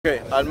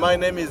Okay, and my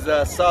name is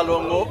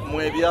Salongo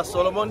Mwebia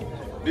Solomon.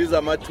 These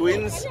are my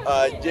twins,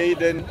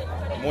 Jaden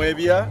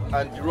Mwebia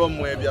and Jerome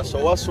Mwebia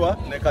Sowaswa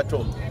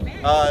Nekato.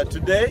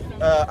 Today,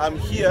 I'm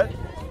here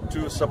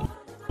to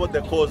support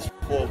the cause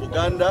for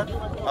Uganda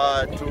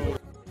to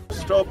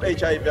stop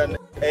HIV and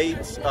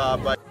AIDS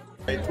by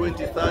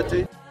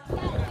 2030,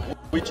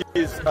 which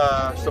is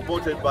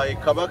supported by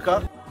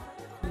Kabaka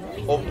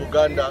of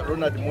Uganda,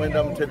 Ronald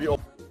Mwenda Mutebi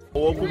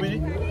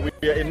Owokubiri.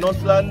 We are in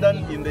North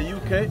London in the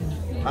UK.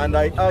 And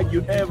I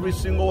argue every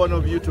single one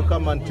of you to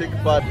come and take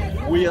part.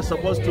 We are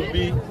supposed to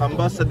be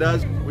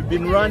ambassadors. We've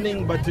been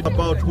running, but it's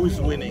about who's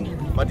winning.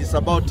 But it's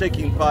about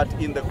taking part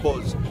in the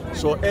cause.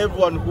 So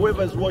everyone,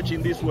 whoever is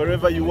watching this,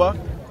 wherever you are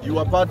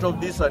part of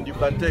this, and you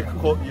can take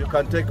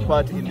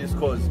part in this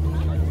cause.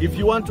 If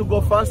you want to go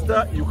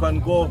faster, you can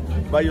go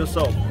by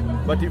yourself.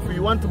 But if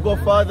you want to go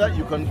further,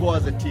 you can go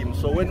as a team.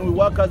 So when we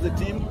work as a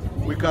team,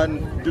 we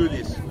can do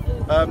this.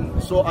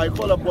 So I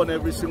call upon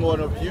every single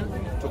one of you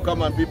to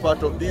come and be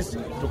part of this,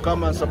 to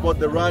come and support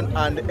the run,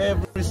 and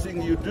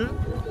everything you do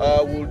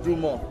will do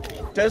more.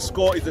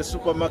 Tesco is a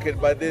supermarket,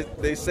 but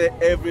they say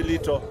every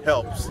little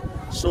helps.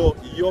 So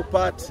your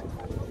part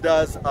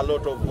does a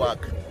lot of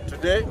work.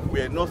 Today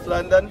we are in North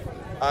London,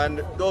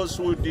 and those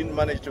who didn't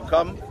manage to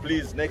come,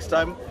 please next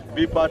time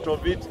be part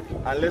of it,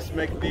 and let's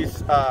make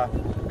this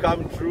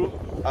come true.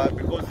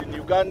 Because in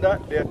Uganda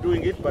they are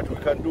doing it, but we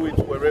can do it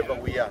wherever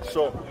we are.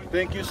 So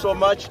thank you so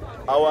much.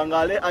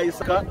 Awangale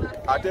Aisaka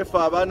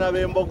atefa abana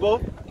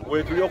b'embogo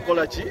wetuli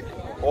okola ki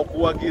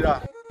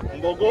okuwagira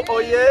mbogo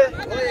oye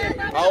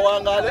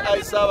awangale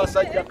Aisa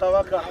abasajja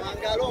Kabaka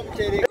awangale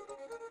omutere.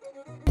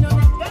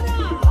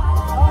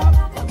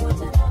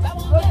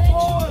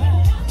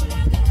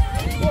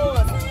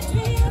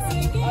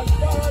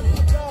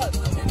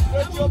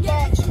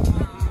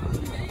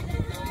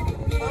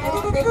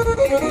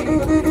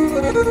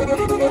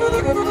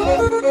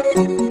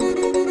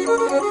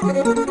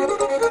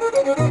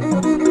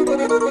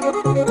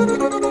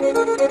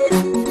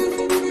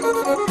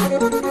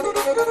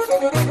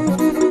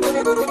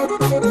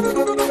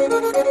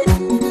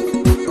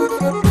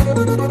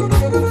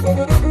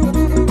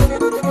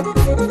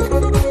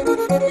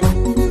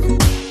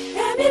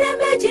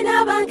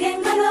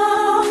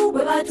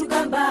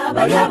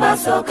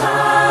 Basoka,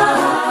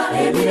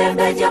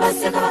 emirembe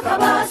gy'abaseka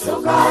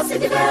bakabasoka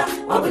sidiga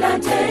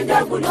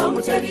obulantenda guno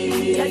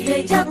muteri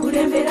yateja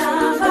kulembera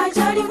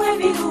ngakyalimu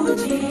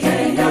ebirungi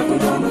tenda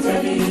guno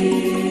muteri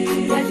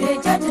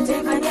yateja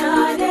tetekanya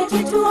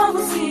n'ekituwa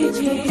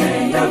omusingi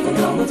tenda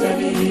guno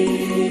muteri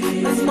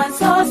mazima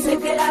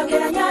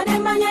nsosekerageranya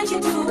n'emmanya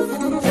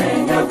ekituufu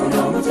tenda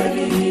guno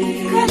muteri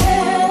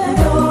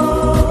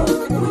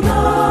guno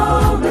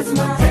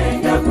mazima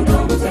tenda guno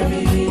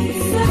muteri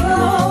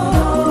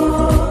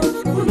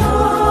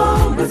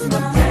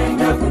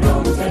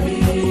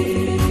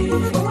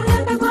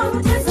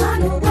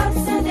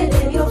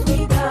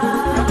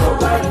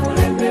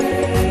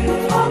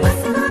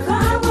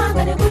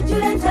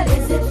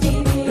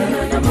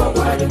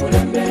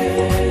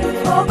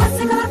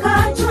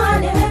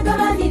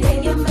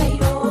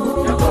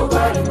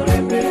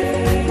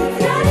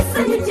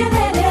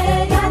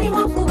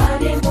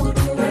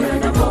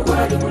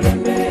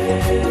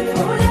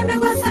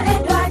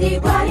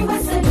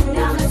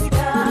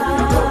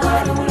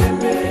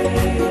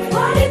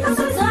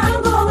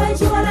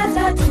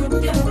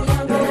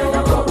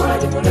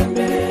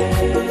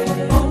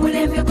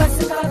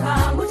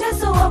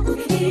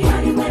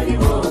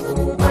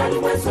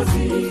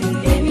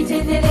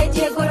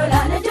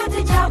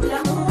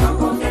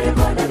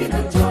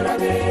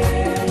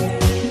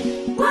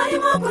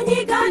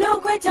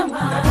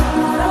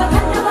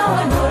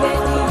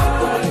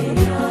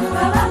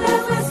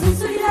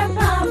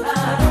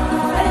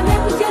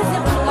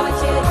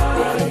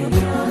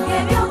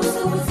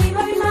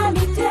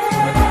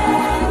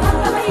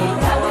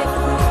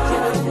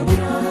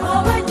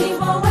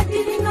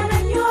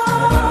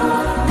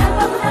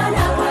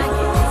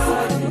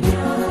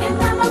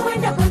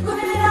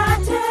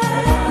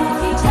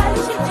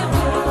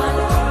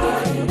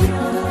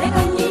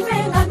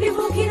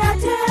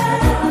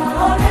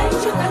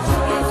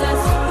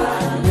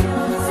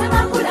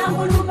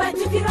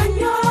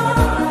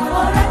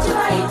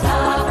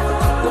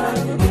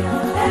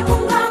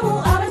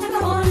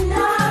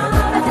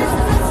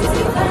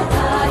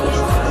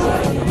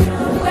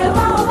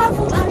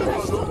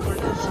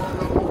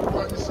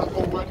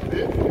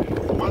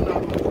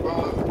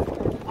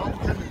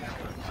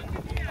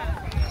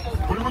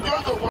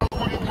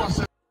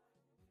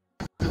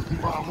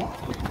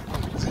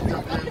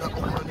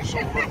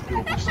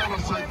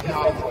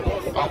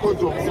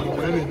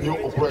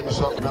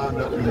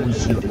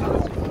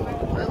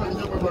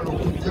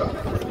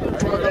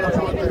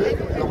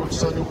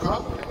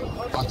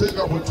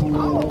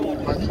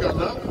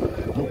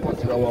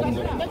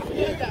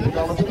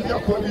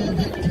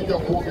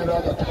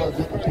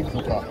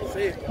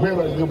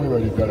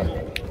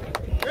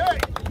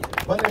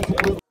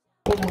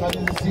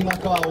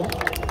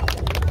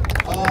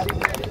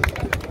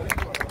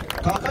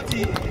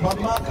kakati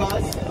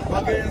bamakers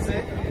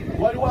bagenze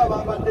waliwo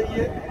abambadde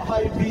ye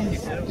high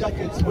bees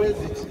jackets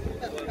bweziti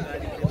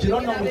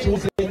kino nno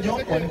mukiwulize nnyo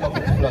wanika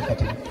kutukula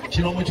kati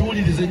kino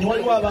mukiwulirize nnyo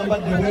waliwo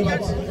abambadde bwe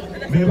bati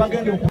be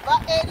bagenda okuba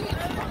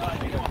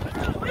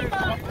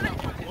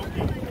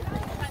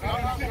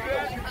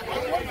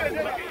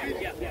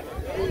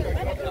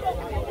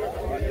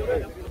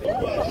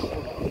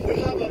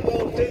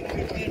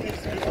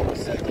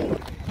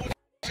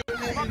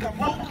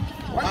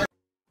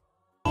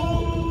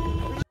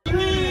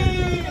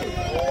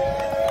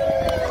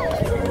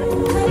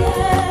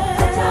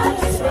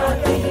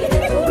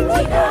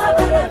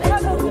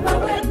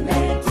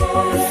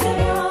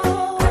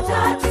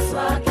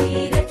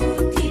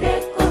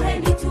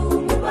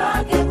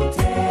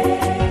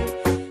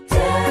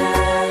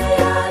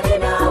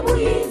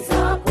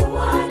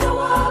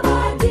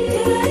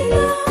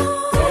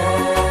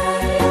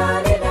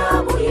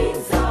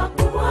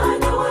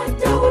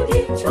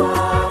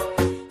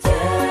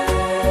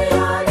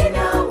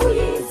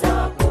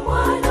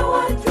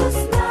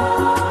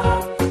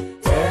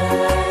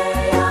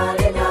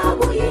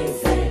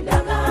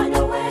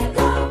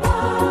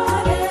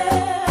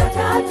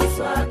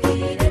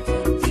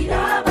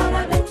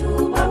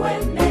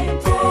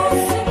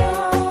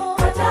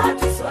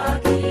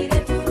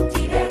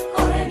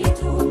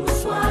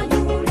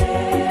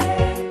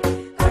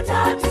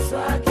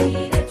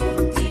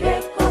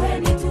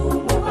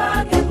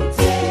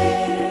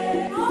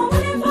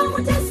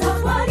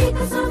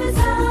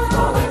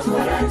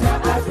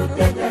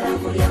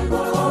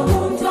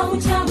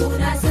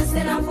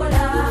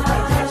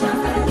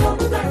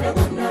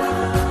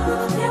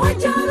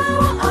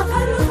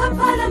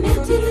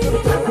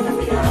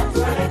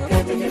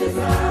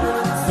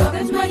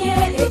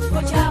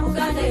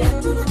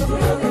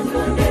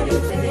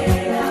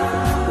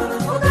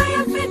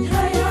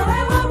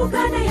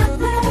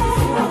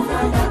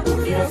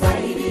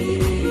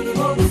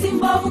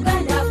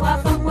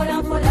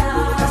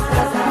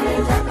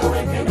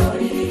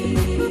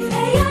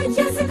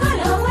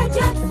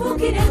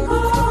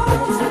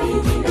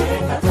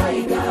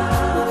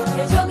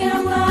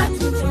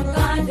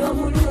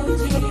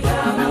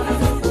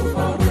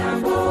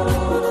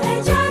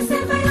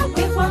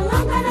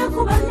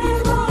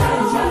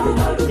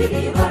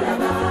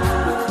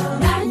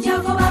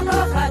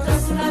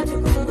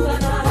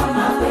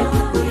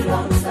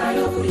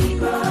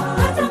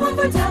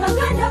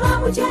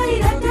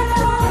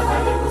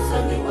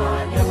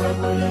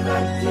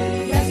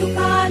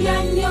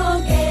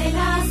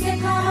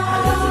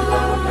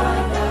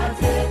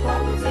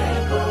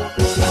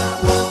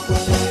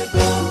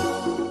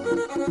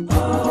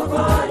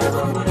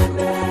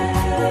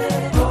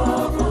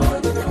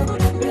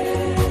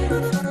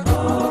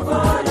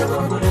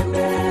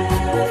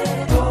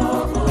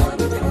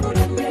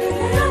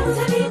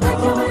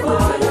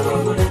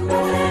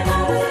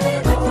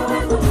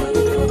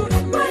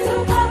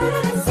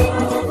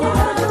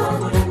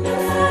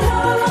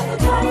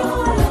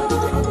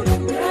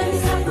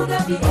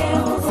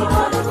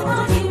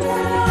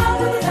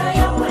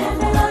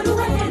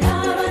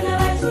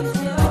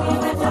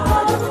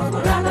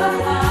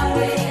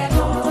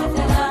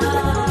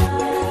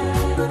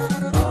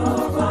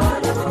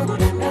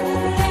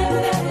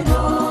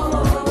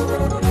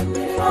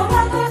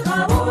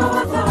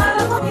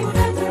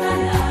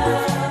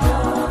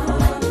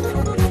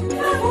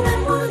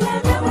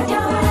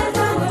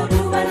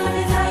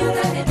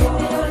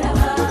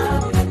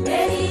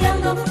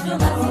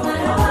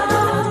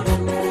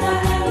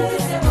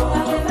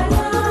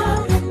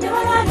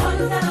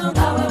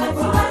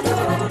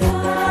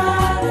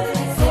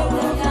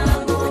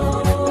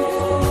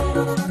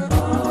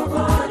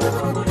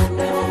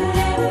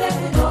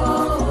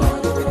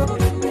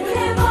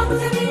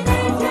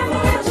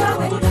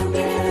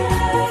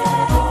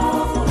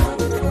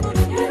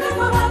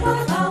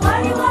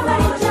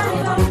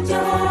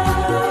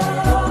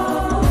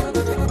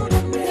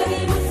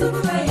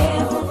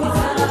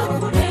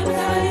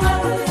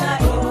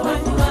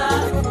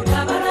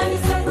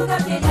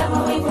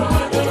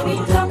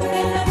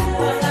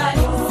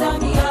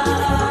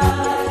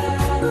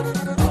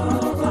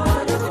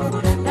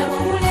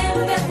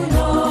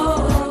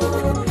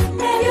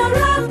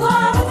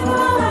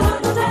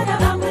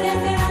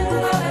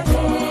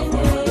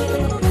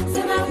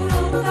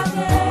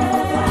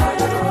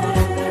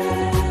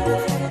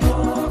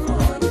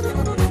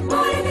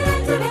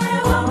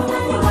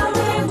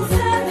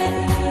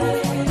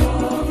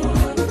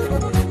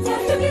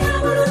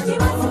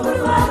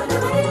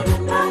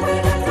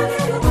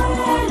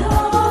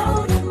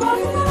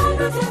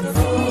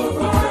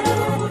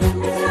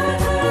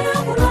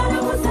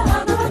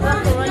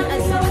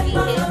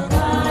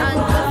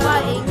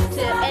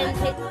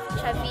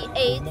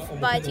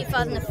by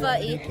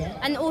 2030,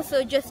 and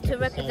also just to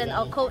represent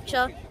our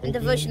culture and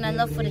devotion and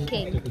love for the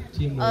King.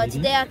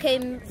 Today I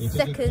came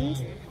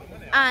second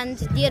And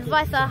the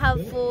advice I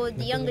have for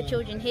the younger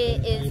children here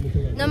is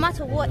no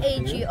matter what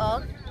age you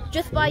are,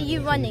 just by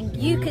you running,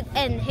 you could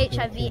end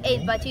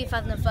HIV/AIDS by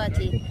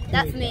 2030.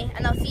 That's me,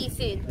 and I'll see you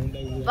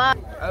soon. Bye.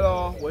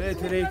 Hello, we're here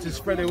today to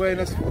spread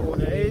awareness for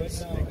the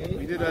AIDS.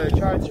 We did a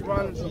charity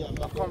run.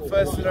 I've come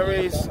first in the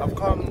race. I've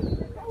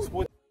come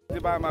supported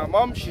by my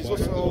mum. She's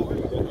also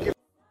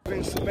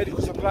giving some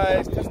medical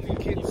supplies, testing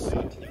kids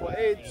for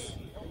AIDS.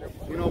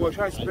 You know, we're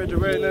trying to spread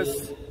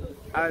awareness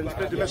and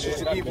spread the message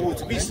to people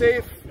to be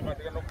safe.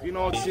 You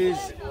know, this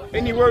is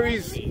any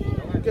worries,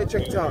 get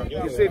checked out. You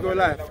can save your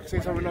life, you can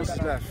save someone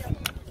else's life.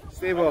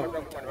 Stay well.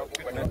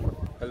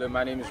 Hello,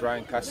 my name is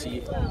Ryan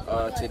Cassie.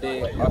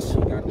 Today, us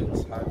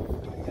Ugandans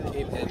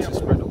came here to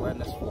spread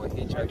awareness for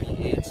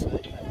HIV/AIDS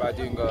by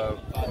doing a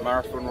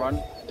marathon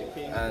run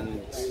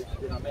and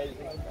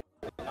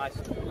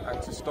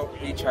to stop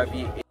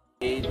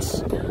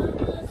HIV/AIDS.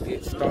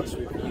 It starts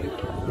with you.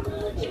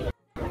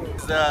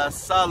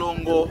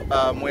 Salongo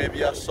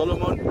Mwebia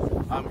Solomon.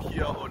 I'm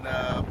here on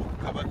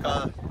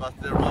Kabaka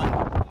birthday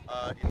run.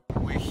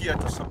 We're here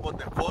to support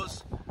the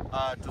cause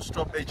to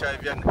stop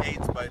HIV and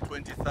AIDS by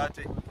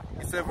 2030.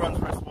 It's everyone's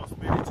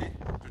responsibility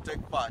to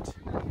take part.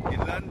 In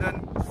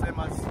London, same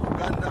as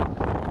Uganda,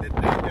 the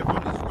day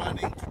everyone is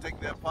running to take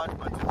their part,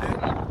 but today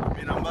we've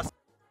been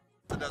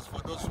ambassadors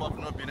for those who have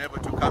not been able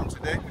to come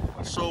today.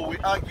 So we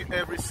argue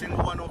every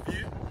single one of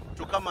you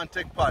to come and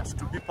take part,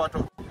 to be part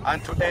of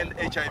and to end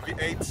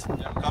HIV/AIDS.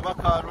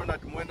 Kabaka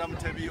Ronald Mwenda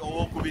Mutebi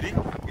Owokubiri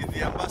is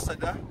the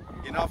ambassador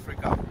in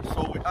Africa.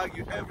 So we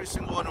argue every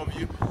single one of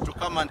you to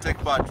come and take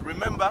part.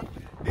 Remember,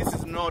 this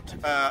is not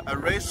a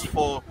race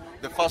for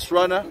the first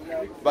runner,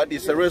 but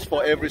it's a race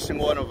for every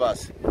single one of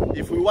us.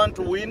 If we want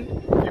to win,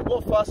 you go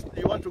fast,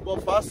 you want to go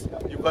fast,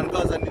 you can go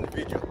as an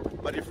individual.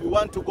 But if we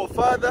want to go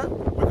further,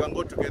 we can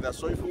go together.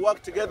 So if we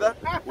work together,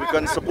 we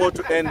can support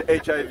to end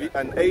HIV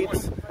and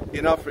AIDS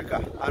in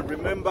Africa. And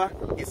remember,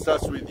 it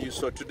starts with you.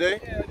 So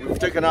today, we've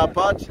taken our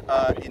part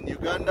in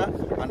Uganda,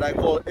 and I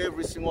call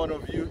every single one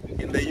of you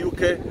in the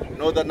UK,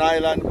 Northern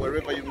Ireland,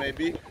 wherever you may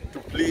be, to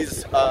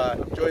please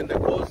join the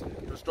cause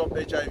to stop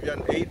HIV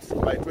and AIDS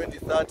by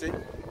 2030.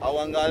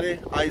 Awangale,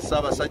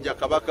 Aisa Basajja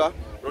Kabaka,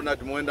 Ronald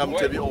Mwenda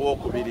Mutebi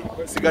Owokubiri.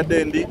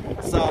 Sigadendi,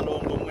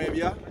 Salongo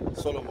Mwebia,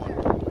 Solomon.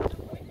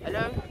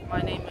 Hello,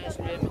 my name is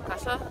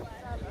Kasa.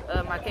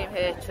 I came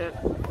here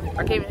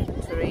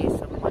to raise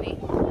some money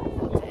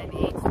to end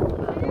AIDS.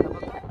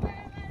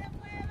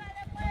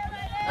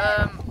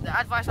 The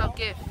advice I'll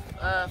give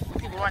for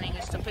people running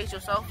is to pace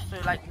yourself, so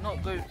like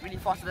not go really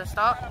fast at the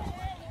start.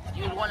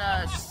 You would want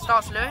to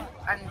start slow,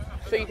 and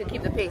so you can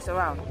keep the pace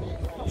around,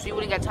 so you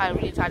wouldn't get tired,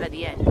 really tired at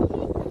the end.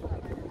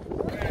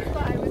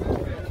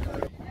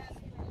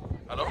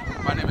 Hello,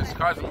 my name is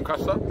Kaiser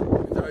Mukasa,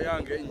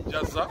 in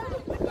Jazza.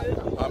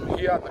 I'm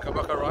here at the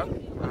Kabaka Run,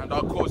 and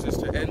our cause is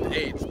to end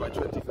AIDS by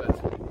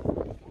 2030.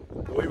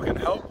 The way we can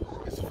help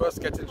is to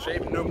first get in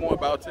shape, know more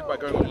about it by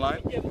going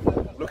online,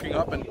 looking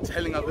up and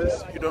telling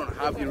others who don't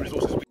have the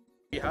resources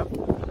we have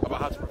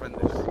about how to prevent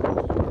this.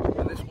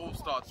 And this all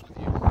starts with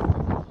you.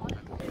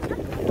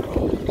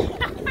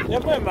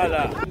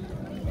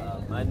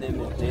 My name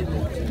is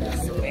Jaden.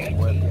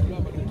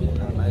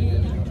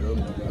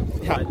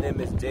 My name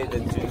is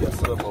Jaden Junior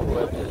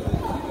Solomon.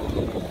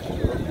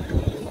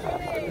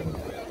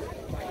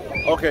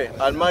 Okay,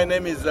 and my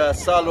name is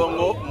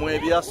Salongo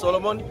Mwebia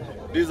Solomon.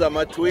 These are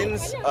my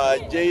twins,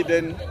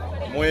 Jaden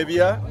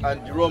Mwebia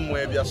and Jerome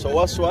Mwebia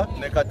Sowaswa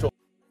Nekato.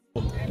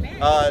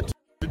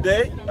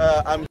 Today,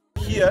 I'm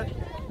here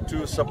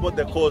to support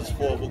the cause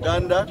for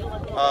Uganda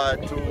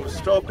to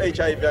stop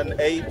HIV and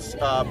AIDS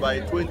by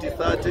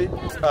 2030,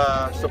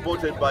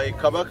 supported by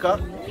Kabaka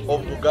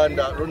of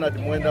Uganda, Ronald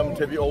Mwenda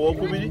Mutebi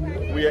Owokubiri.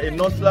 We are in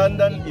North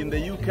London in the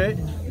UK,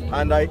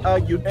 and I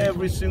argue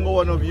every single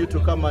one of you to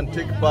come and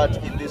take part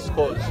in this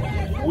cause.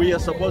 We are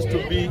supposed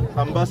to be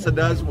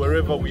ambassadors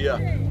wherever we are.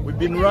 We've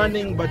been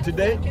running, but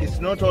today it's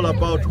not all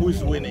about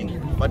who's winning,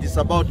 but it's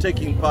about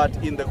taking part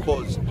in the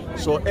cause.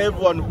 So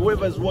everyone,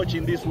 whoever is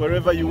watching this,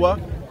 wherever you are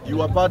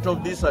part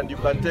of this, and you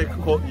can take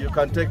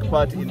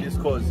part in this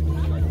cause.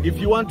 If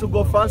you want to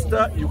go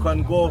faster, you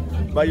can go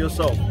by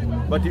yourself.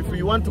 But if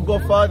you want to go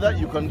further,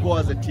 you can go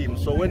as a team.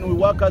 So when we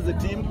work as a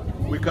team,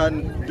 we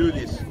can do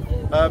this.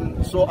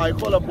 So I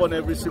call upon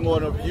every single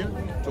one of you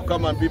to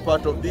come and be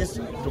part of this,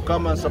 to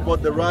come and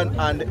support the run,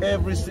 and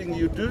everything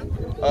you do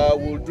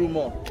will do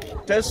more.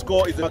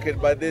 Tesco is a market,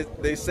 but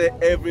they say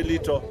every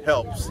little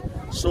helps.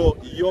 So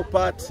your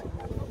part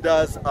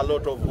does a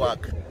lot of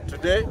work.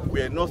 Today,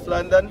 we are in North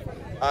London,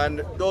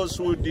 and those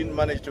who didn't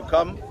manage to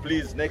come,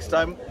 please next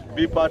time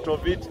be part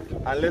of it,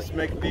 and let's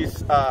make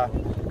this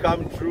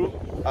come true,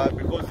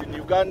 because in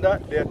Uganda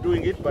they are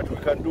doing it, but we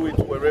can do it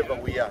wherever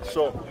we are.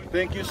 So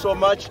thank you so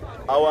much.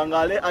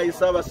 Awangale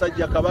Aisa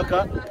Basajja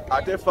Kabaka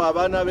atefa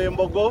abana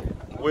b'embogo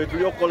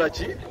wetuli okola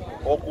ki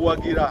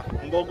okuwagira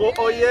mbogo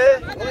oye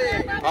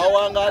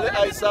awangale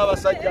Aisa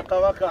Basajja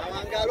Kabaka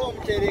awangale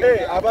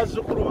omukereke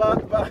abazzukulu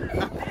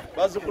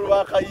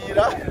ba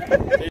kayira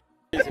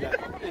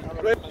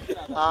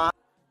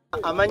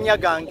Amanya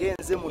gange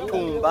nze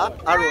Mutumba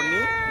Aroni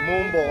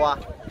Mumbowa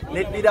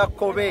neddira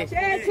Kobe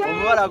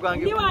omuwala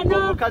gwange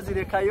omukazi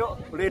lekayo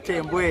leeta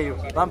embweyo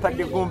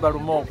bampadde gumba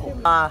lumoko.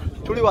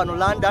 Tuli wano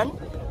London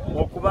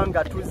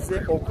okubanga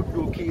tuzze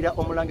okudduukira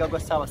omulanga gwa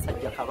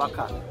Ssaabasajja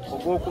Kabaka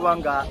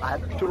ogw'okubanga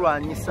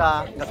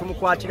tulwanyisa nga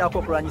tumukwatirako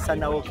okulwanyisa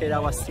Nawokera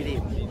wa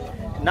Siriimu.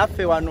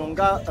 Naffe wano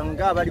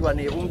nga abali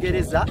wano e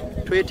Bungereza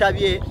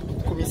twetabye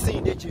ku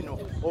misinde gino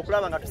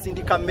okulaba nga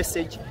tusindika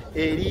message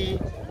eri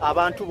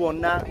abantu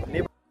bonna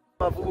ne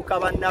bavubuka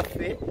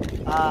bannaffe.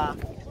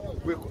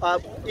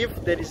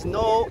 If there is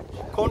no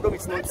condom,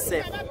 it's not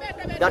safe.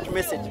 That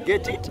message,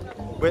 get it.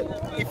 But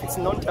if it's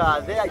not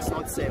there, it's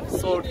not safe.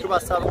 So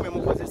tubasaba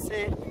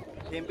mukozese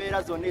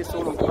embeera zonna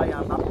esobola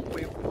okubayamba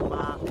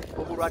okwekuuma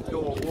obulwadde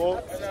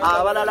obwo.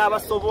 Abalala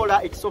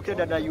abasobola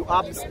ekisookera ddala you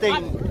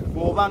abstain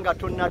bw'oba nga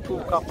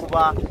tonnatuuka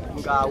kuba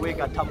nga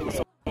weegatta mu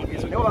nsonga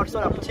ezo. Naye oba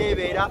tusobola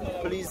kukyebeera,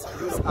 please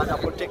use other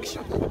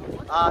protection.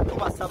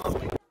 Tubasaba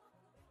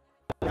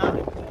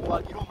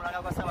wagira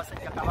omulanga gwa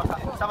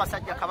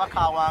Ssaabasajja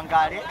Kabaka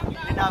awangaale ne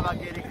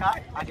n'abagereka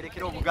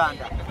agerekera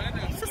Obuganda.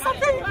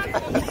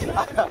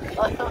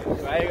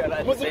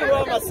 Muzukulu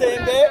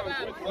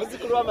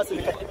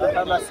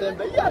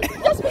w'Amasembe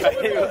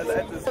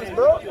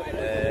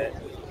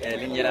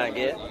linnya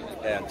lyange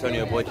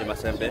Antonio Boji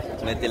Masembe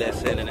neddira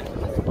Enseenene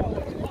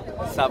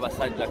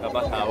Ssaabasajja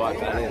Kabaka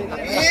awangaale.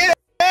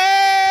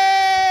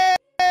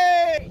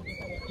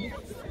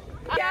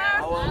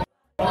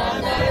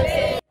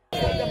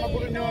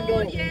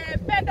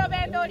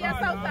 Bendo lya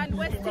South and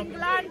West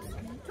England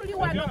tuli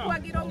wano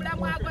okuwagira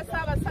omulamwa gwa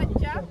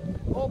Ssaabasajja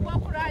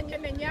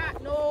ogw'okulwanyemenya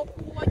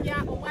n'okuwonya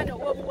omwana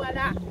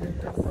ow'obuwala.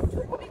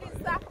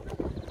 Tukubiriza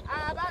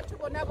abantu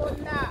bonna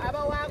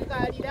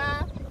abawangaalira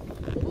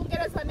mu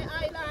Bungereza ne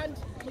Ireland,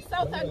 mu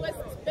South and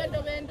West Bendo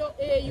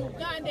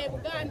Uganda,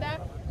 Buganda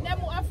ne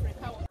mu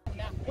Africa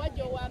wonna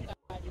wajja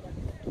owangaalira.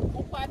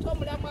 Mukwate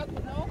omulamwa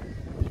guno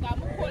nga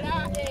mukola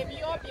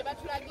ebyo bye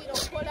batulagira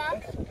okukola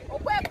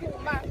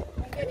okwekuuma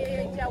mu ngeri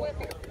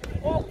ey'enjawulo.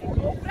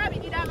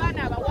 Okulabirira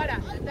abaana abawala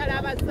ddala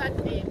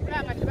abazadde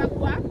kulaba nga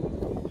tebagwa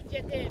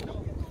kujegendo.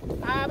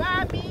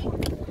 Abaami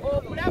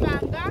okulaba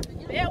nga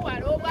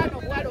beewala obwana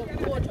obuwala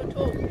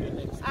obutoototo.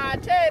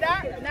 Ate era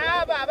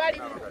n'abo abali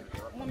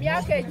mu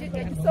myaka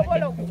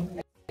egisobola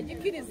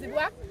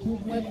egikirizibwa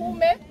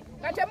mwekuume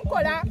nga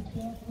temukola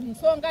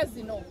nsonga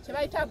zino kye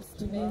bayita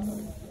abstinence.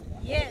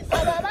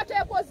 Abo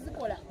abateekwa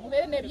ozikola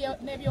mubeere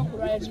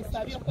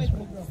n'ebyokulwanyisa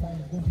by'okwekuumisa.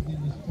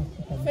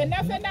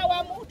 Ffenna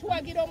wamu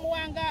tuwagira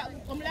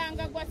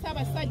omulanga gwa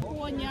Ssaabasajja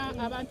kuwonya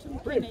abantu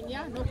mukenenya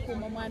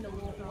n'okukuuma omwana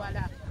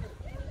ow'obuwala.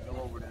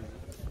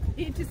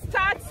 It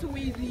starts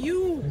with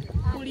you.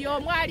 Buli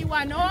omu ali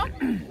wano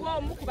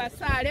ng'omu ku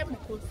basaale mu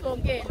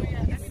nsonga eno.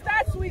 It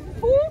starts with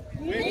who?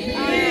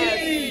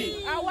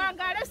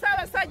 Awangaale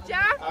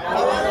Ssaabasajja.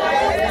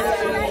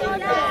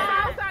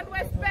 South and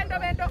West Bendo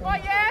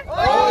oye.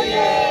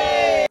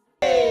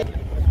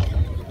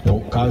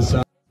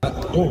 Okaza.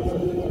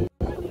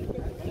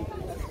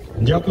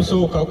 Nja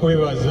kusooka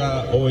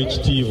kwebaza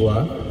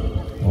Oweekitiibwa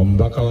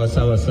omubaka wa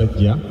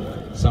Ssaabasajja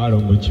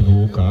Ssaalongo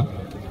Kibuuka,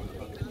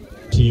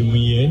 ttiimu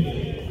ye,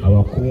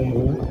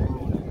 abakungu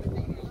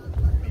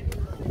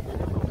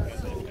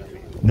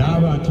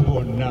n'abantu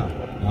bonna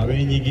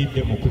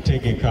abeenyigidde mu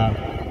kutegeka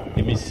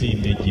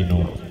emisinde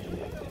gino.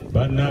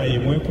 Bannaye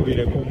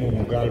mwekubireko mu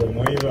ngalo,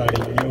 mwebale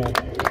nnyo,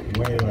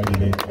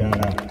 mwebalire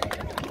ddala.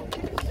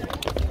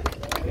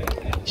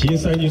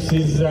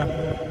 Kinsanyusizza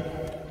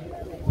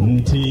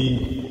nti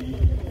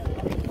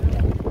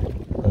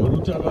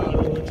olutabaalo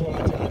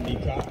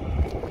olutwatandika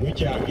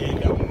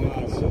lukyagenda mu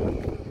maaso,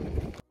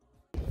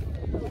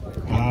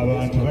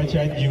 abantu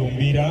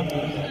bakyajjumbira.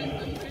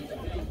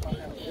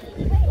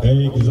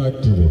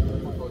 Exactly.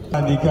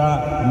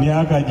 Tandika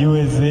myaka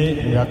giweze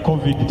nga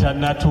COVID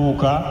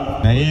tannatuuka,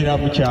 naye era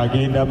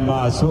mukyagenda mu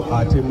maaso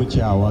ate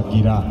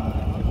mukyawagira.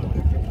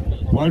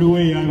 Waliwo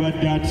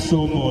eyabadde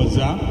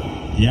atusoomooza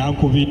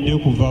yankubidde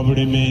kuva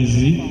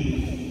Bulemeezi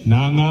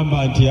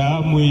n'aŋŋamba nti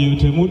mweyo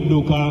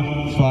temudduka,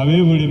 ffe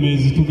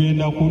ab'ebulemeezi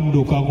tugenda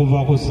kudduka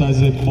kuva ku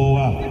ssaza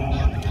Ebbowa.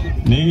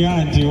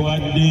 Nenga nti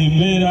wadde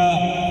mbeera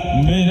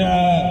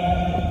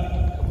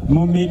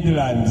mu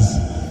Midlands,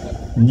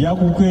 nja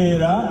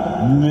kukeera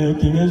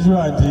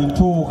mmekinezwa nti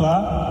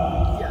ntuuka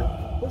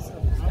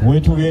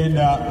we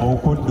tugenda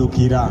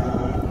okuddukira.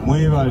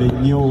 Mwebale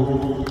nnyo,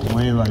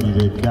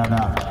 mwebalire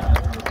ddala.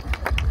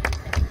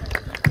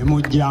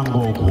 Temujjanga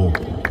okwo,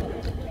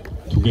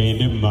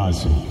 tugende mu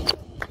maaso.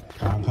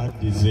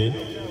 Ankaddize,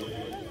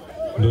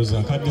 ndowooza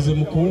nkaddize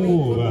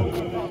mukungu oba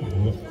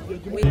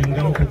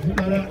engalo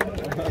kuvugala.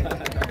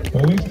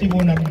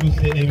 Oweekitiibwa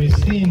onadduse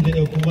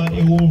emisinde okuva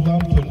e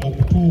Wolverhampton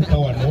okutuuka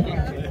wano.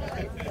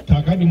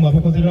 Kakati mu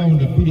abakoze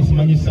rawundi 2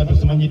 simanyi 3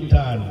 simanyi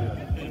 5.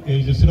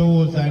 Ezo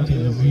sirowooza nti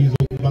ezo ziyinza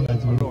okuba nga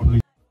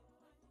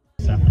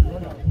zimulisa.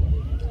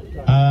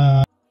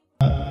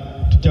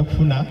 Tujja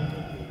kufuna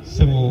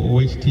ssebo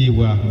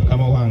Oweekitiibwa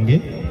mukama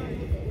wange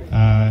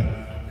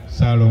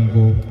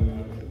Ssaalongo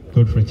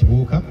Godfrey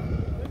Kibuuka.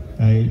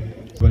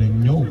 bale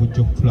nnyo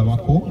okujja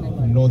okutulabako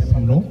north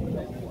muno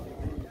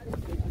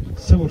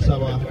sebo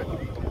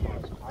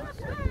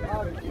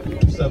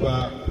tusaba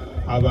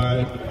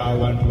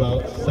abantu ba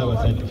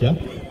Ssaabasajja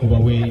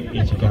mubawe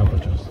ekigambo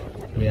kyose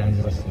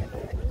beyanze basi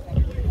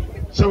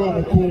sebo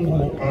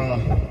omukungu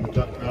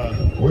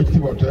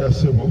owekitiibwa Taya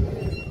Sebo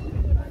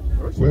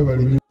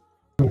webale nnyo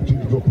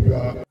okutujja okuba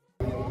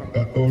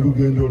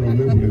olugendo olwo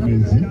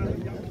olw'obulemezi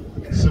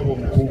sebo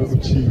omukungu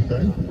mukiika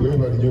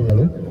webale nnyo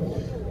balo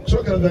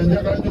sookera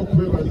njagala nnyo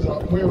okubeebaza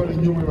mwebale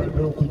nnyo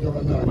mwebalidde okujja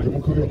bannange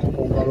mukubeko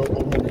mu ngalo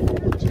olw'omulimu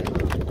ogutya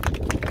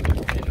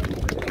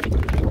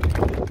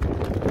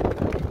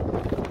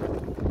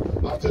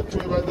ate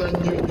twebaza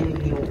nnyo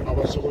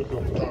abasobodde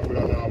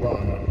okutambula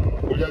n'abaana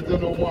buli azze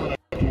n'omwana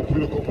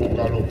tumukubireko mu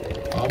ngalo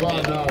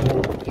abaana abo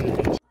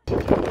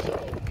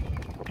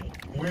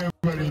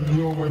mwebale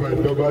nnyo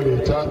mwebalidde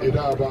baleeta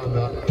era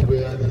abaana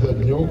tubeeyanziza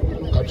nnyo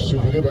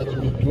katusuubire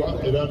banyumiddwa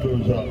era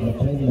ndowooza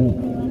mukungu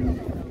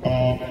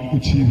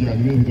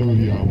kukiibyalira ebirabo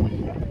byabwe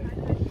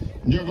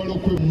njagala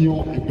okwennyo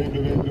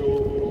ebbendobendo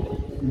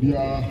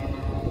lya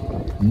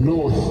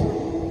north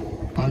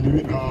and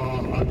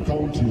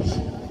counties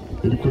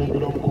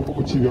erikulembera omukungu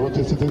mukiibya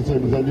bateeseteesa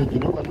emizanyo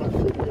gino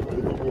bannaffe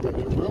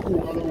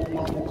twekungala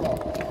omwamuka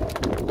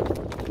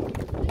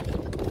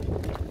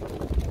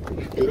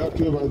era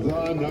twebaza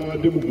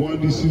n'abadde mu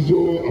gwandiisizo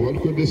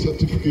abalukedde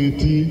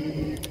satifikeeti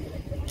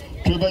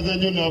twebaza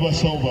nnyo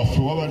n'abasawo baffe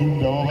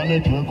wabalundawo banaye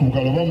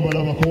tubekugala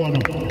bamubalabako wano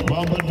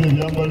bambadde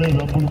ebyambalo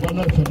ebyabulu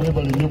banaffe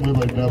mwebale nnyo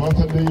mwebalina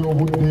abakaddeyo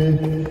obudde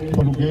ku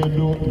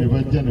lugendo ne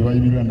bajja ne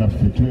bayimirira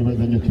naffe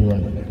twebaza nnyo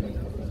twebale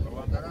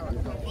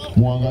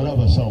muwangale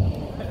abasawo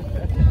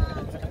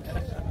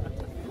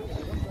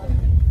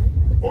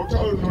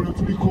olutalo luno lwe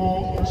tuliko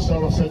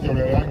Ssaabasajja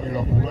lwe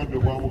yalangira ku bulwadde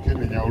bwa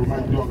mukenenya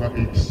olumanyiddwa nga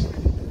X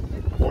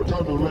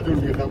olutalo luno olubadde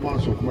lugenda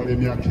maaso okumala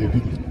emyaka 2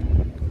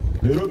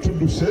 leero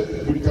tudduse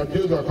buli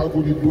kagezo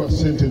akaguliddwa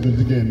ssente ezo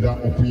zigenda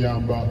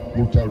okuyamba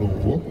mu lutalo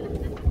olwo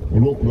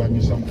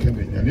olw'okulwanyisa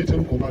mukenenya naye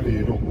terukoma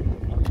leero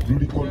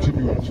luli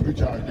continuous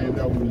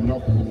lukyagenda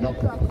lunaku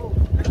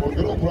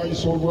twongere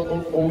okulwanyisa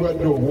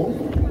obulwadde obwo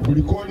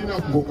buli koolina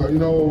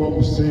ng'okalinawo oba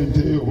mu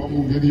ssente oba mu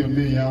ngeri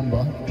yonna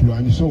eyamba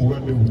tulwanyise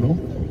obulwadde buno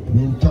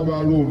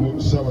lwolutabaalo olwo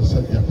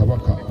Ssaabasajja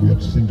Kabaka bwe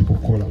yatusindika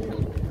okukola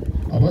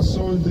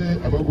abasonze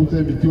abaguze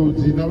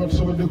emijoozi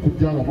n'abatusobodde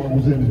kujja nga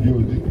mwaguze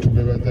emijoozi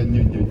tubebaza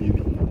nnyo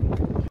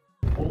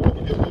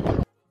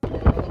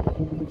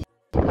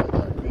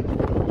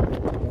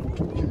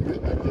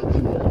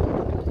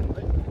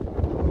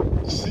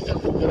sijja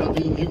kwogera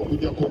bingi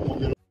okujjako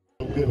okwogera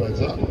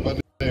okubebaza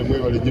banaye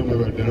mwebale nnyo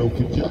mwebalidala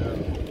okujja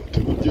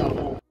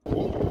temujjangu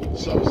okwo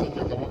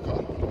Ssaabasajja Kabaka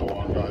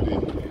awangaale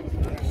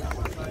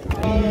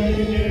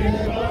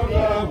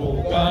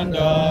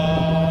Buganda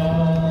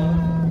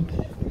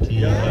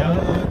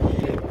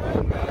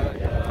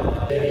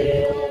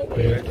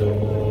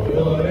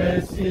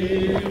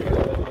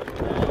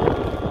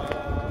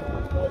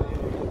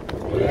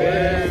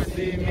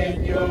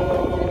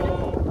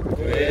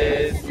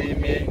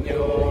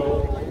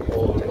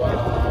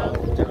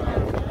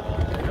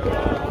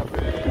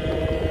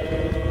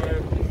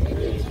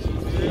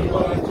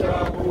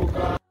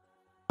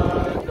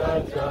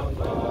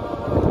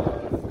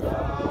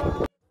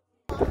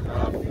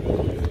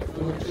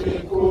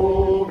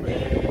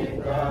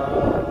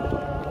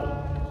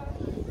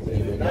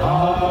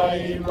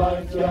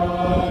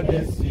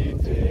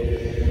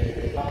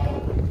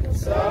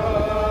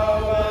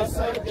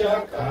Ssaabasajja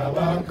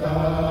Kabaka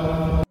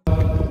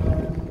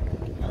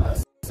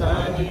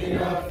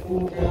asalira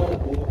fuko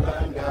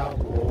Buganda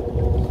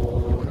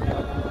bwonna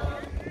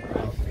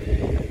naffe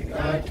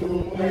nga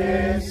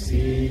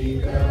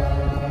tumwesiga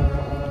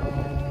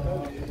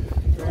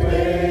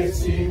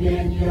twesimye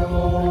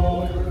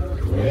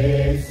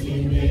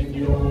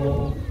nnyo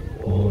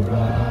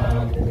olwa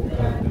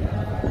Buganda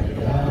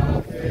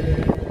yaffe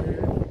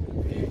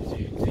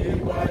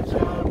ekitiibwa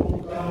kya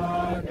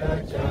Buganda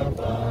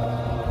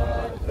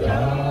kyavaga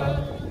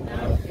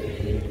naffe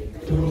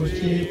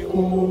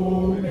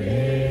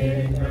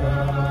tukikuumenga.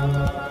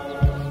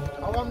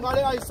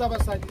 Awangale ayi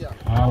Ssaabasajja.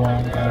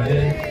 Awangale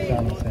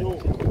Ssaabasajja.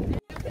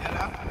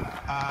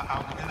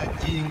 Avugala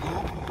Jingo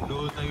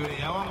ndowooza yo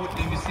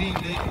yawangudde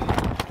emisinde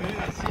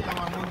era si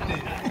yawangudde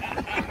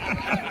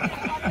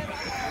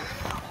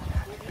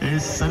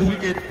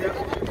certificate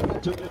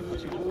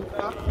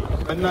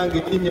bannange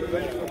erinnya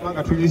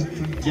kubanga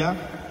tujja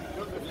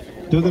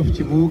Joseph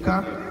Kibuuka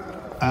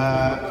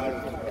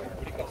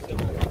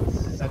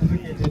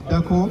certificate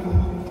eddako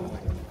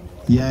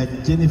ya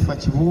Jennifer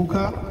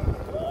Kibuuka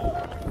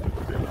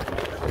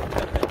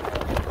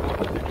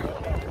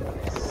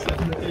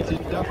certificate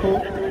eddako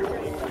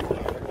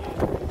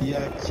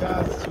ya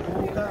Charles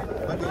Kibuuka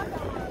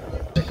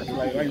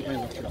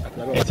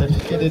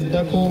certificate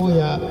eddako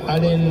ya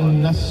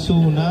Allen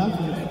Nasuna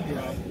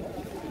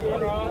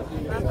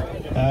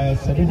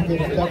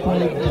certificate eddako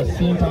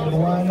Jacinta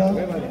Mwana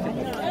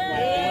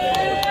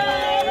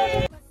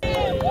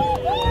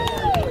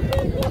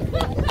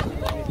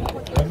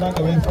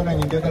bannange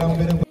benfaananyi njagala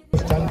mubeere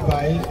stand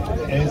by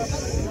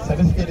as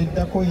certificate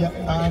eddako ya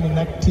Anne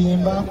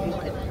Natimba.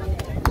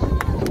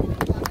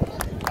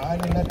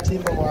 Anne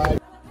Natimba wali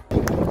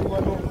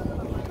wano.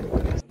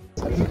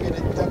 Certificate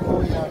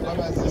eddako ya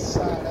Mbabazi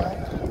Sara.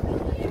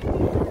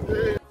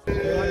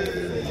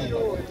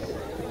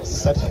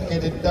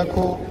 Certificate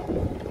eddako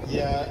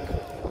ya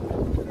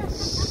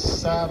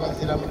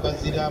Saabazira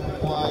Mbazira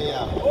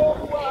Mkwaya.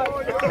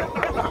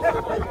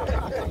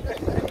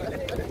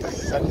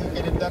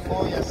 Certificate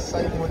eddako ya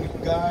Simon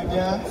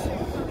Ganya.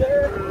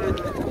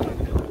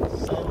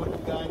 Simon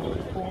Ganya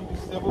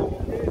Kumbisebu.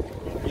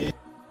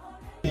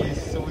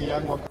 So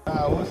yangwa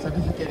kao.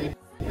 Certificate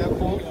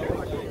eddako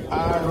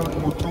Aaron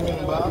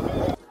Mutumba.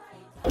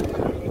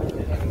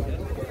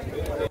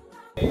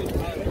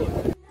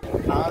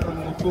 Aaron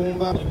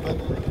Mutumba.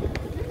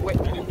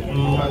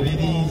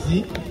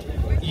 Mabirizi.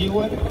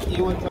 Iwan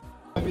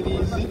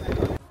Mabirizi.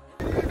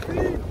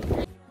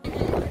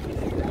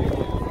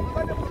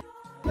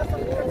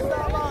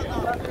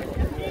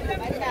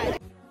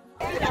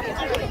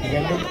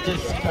 Yellow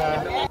Jessica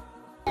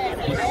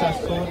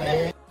Bisaso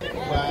naye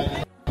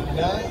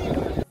Walinda.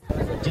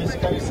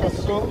 Jessica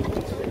Bisaso.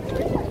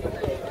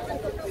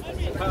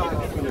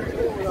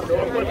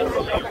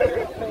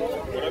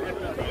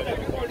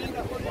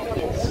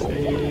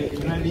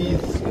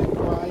 Release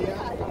Choir.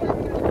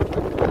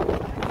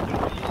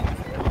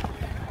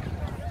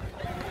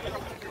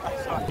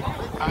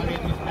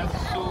 Allen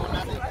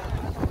Nasona.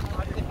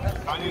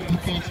 Allen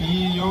Kati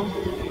hiyo.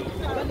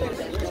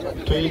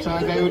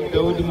 Twetagayo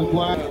Daudi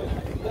Mugwanya.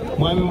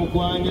 Mwami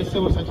Mugwanya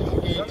sebo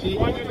certificate.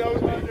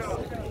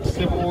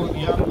 Sebo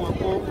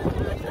yangwako.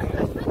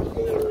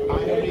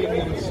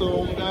 Allen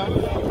Nsonga.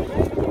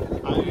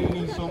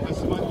 Allen Nsonga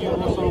simanyi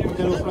obusobola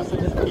okugera ofuna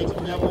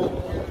certificate nyabo.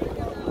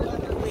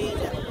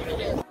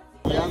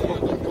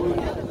 Yangwako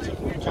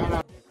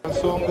Chala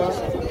Nsonga.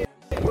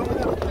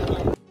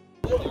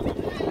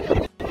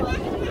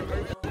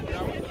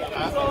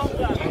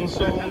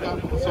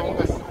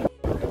 Nsonga.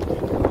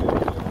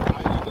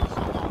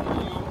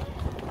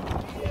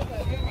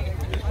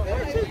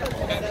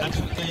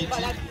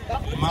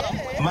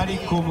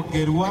 Mariko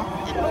Mugerwa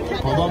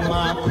oba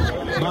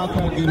Mark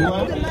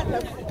Mugerwa.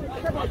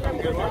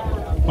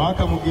 Mark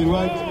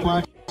Mugerwa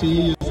kwati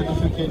hiyo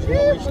certificate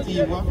ya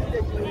kushtiwa.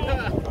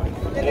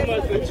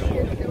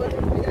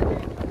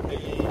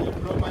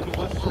 Roman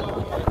Waswa.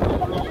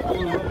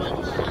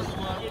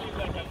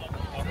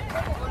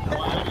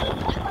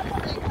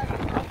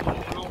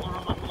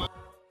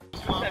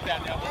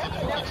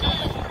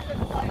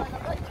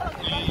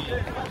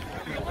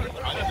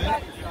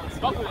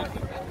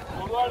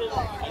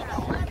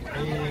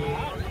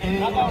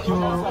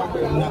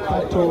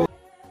 Nakato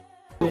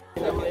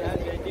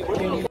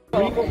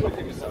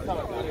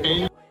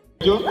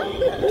Angel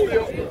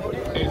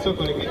eso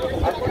colega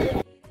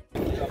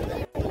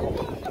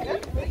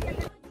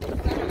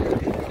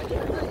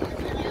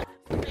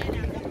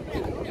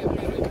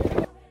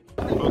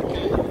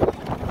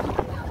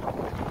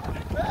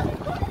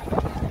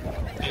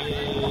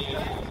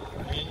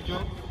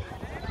Angel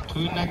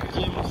Tuna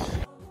James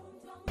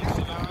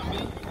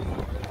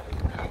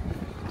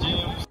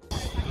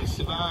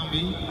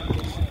Sibambi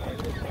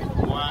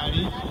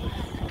Wali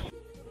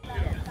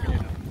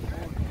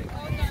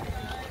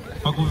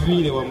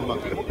Makuvile wamma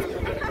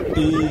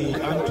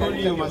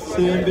Antonio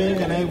Masembe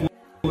nga naye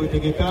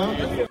bwetegeka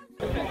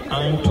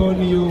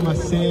Antonio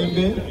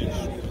Masembe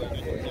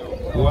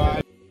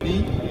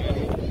Wali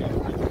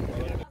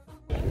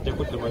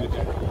Jakuta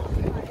malika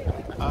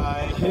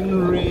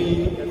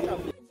Henry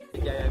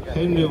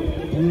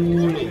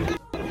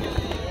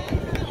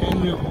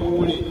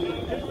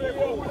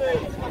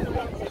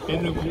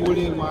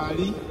Bule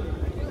Wali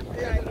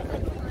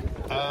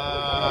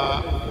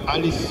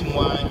Alice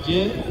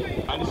Mwanje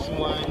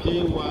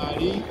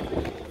Wali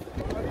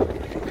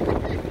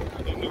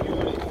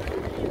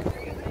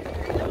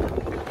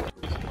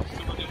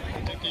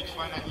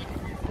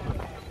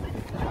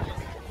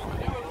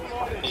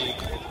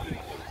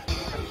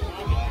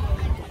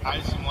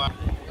Alice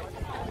Mwanje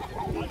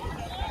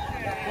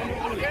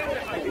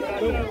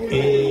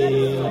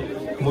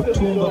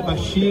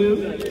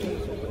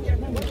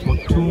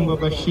Mutumba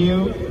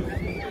Bashir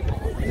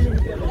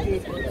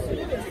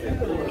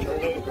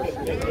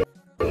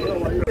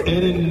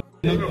Ellen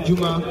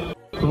Najuma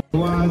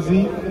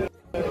Ruwazi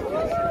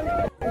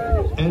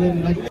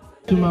Ellen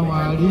Najuma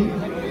Wali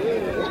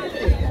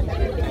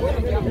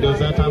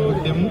Dozata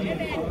Mudemu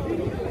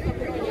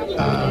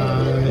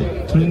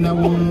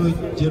tulinawo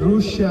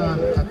Jerusha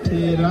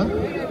Katera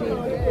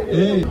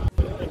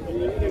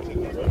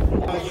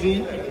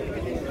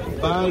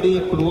Bali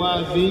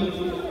Kurwazi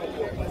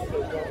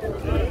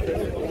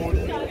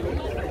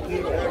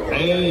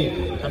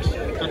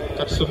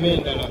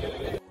katusomendala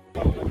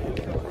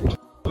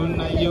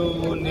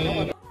tunayo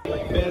ne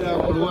Bella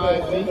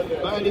Kurwazi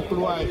Bali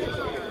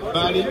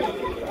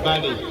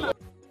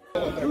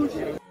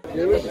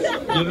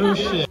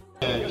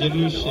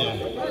Jerusha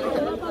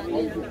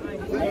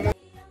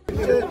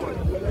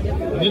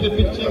need a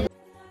picture.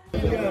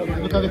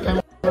 Look at the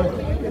camera.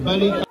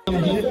 Bali,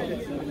 come here.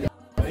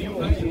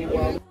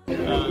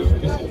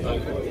 This is Bali.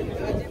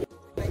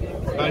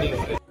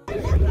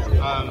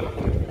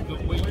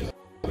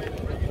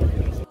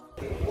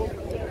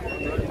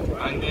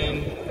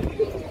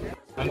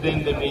 And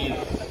then there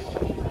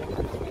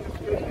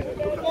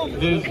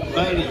is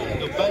Bali.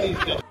 The Bali is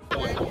just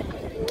one.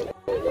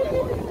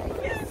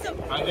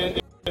 And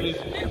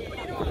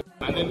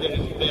then there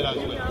is Bella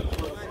as well.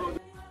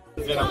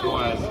 Bella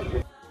flowers.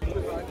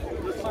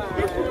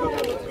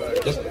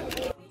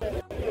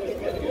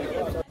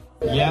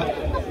 Yeah.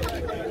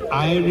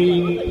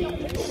 Irene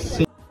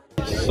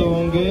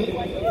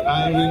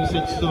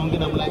Sechsonge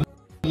na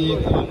mulagiye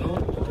kwano.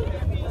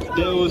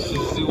 Deus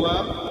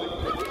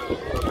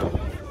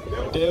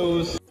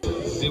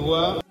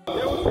Ziwa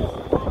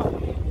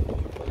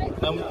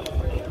nam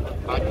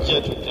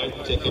ajja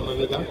tuteke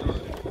mabega.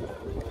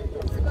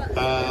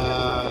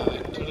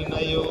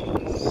 Tulinayo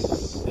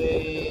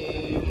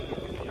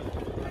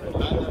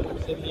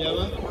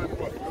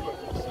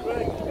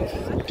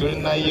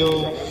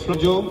tulinayo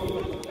Flojo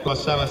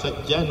Kwasawa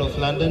Sajja North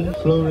London,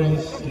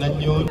 Florence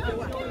Nanyon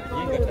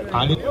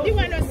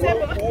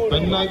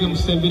Bannage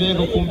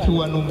musembireko kumpi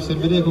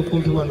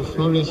wano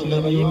Florence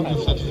Nanyon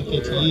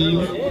certificate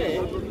yiyo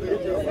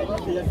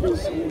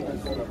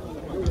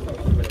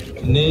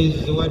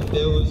Neziwa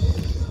Deus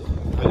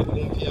ali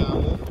kumpi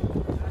awo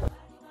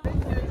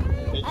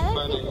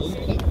ekifaananyi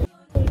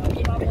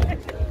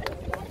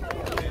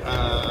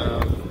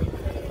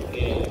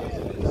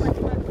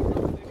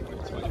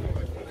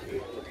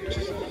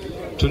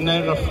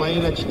tunaye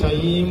Rafaela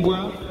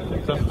Chitayimbwa.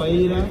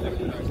 Rafaela,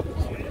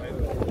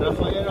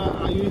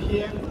 are you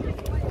here?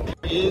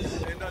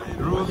 Yes.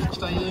 Ruth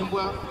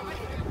Chitayimbwa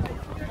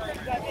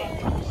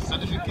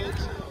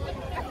certificate.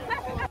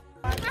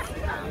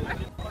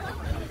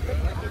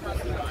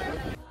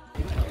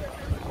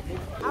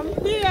 I'm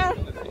here.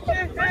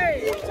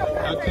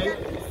 Okay.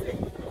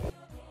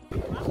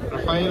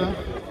 Rafaela,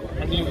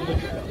 and you.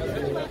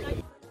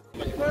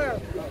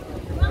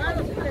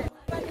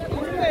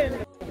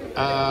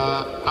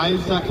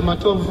 Isaac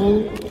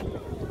Matovu.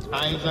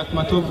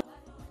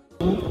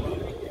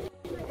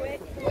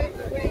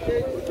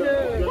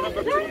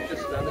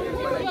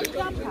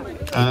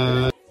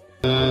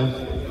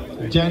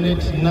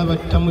 Janet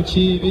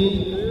Nabatamuchibi.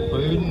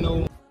 You know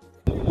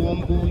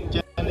Wombu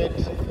Janet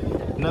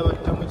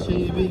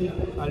Nabatamuchibi.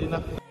 Alina.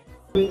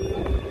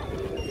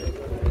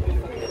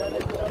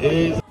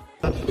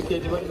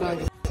 Certificate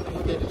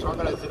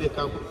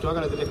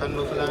Twagala Zileka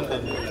North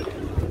London.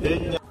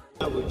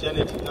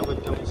 Janet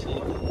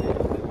Nabatamuchibi.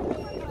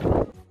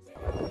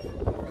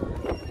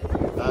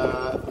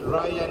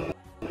 Ryan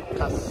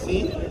Kassi.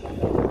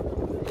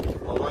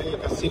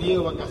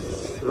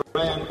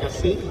 Ryan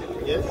Kassi,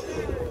 yes?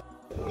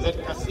 Is that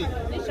Kassi?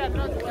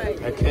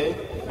 Okay.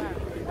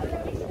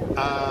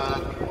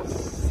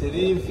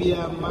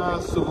 Sylvia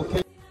Maso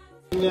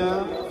Kenya.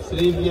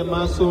 Sylvia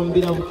Maso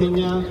Mbira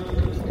Kenya.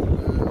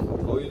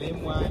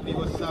 Oyulimwa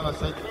Nibo Saba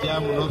Sajja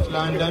mu North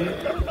London.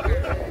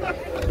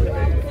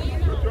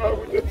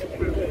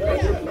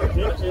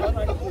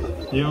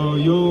 Yo.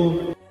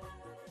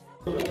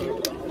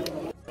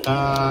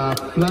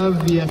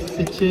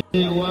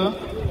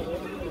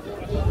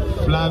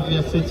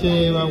 Flavia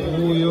Sechewa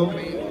wuyo.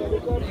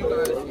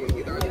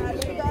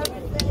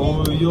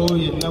 Oyo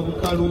ye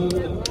Nabukalu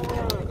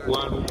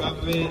wa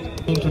Lugave.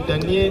 Into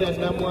Daniela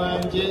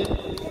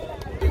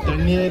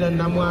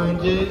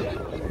Namwanje.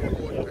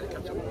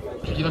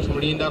 Tugira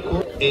tumulindako.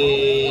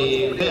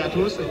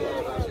 Atuse.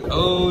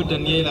 Oh,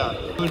 Daniela.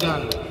 Well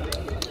done.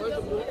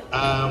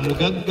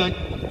 Mugagga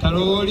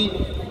Karoli.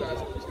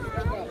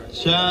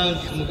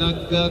 Charles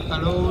Mugagga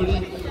Karoli.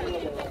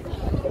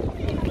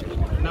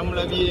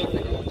 Namulabye.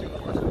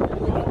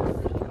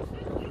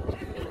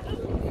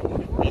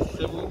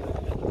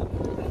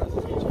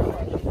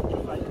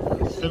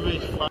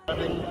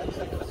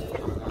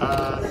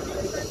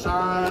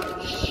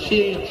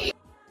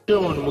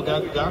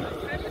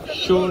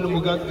 Sean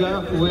Mugagga,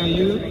 where are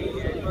you?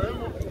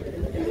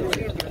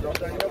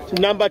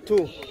 Number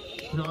 2.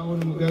 Sean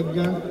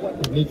Mugagga,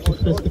 you need to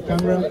face the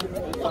camera.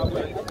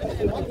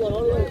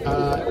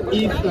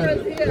 Ethan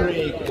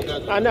Craig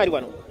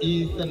Mugagga.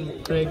 Ethan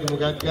Craig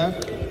Mugagga.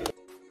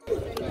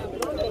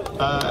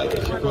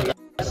 If you go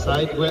that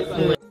side, where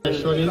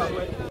Sean is.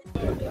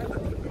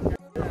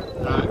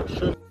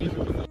 Sean is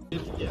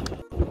here.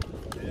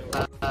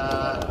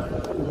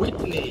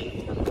 Whitney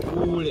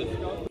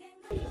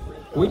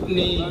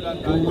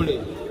Boole.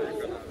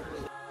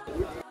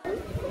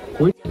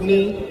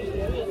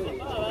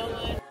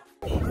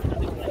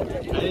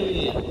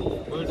 Hey,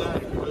 well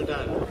done.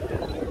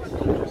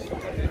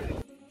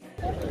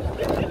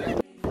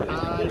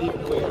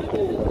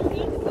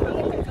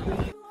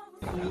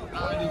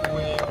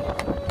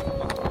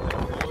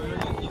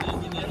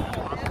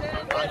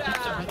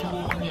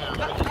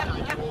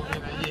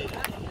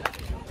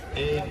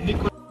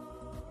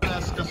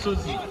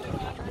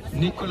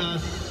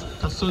 Nicholas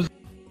Kasozi.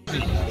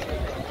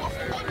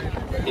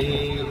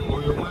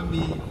 Oyo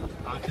mwami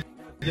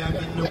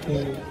atuyambye nnyo ku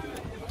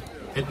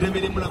eddembe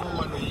ly'emulamu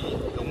wano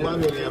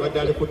omwami oyo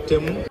yabadde ali ku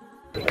ttemu.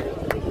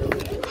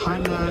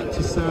 Hannah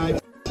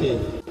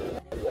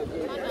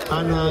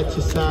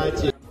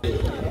Kisaakye.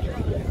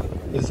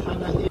 Is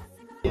Hannah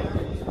here?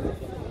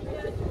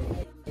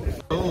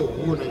 Oh,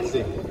 who next?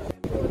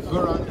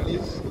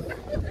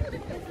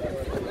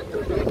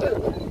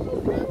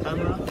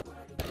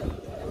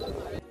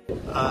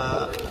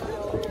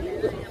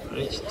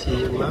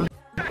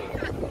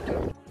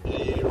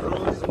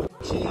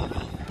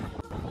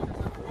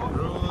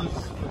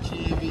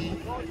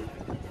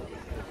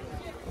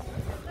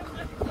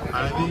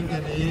 alabenga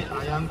naye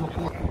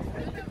ayanguko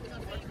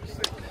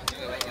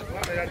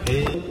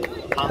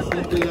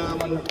afumbira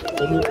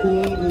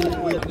omukungu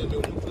w'ennene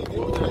omutwe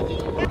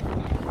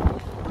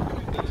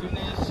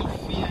tune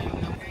Sofia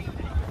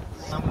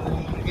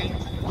Namunge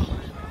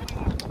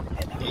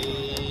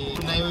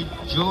tunayo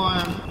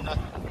Joan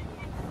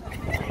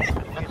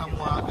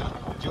Nakamwaga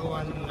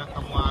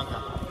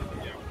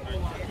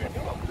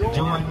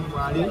Joan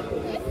wali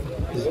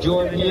is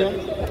Joan here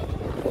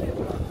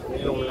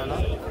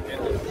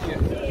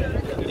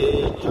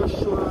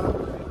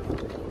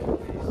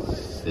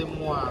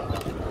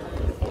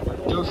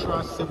Joshua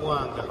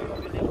Semwanga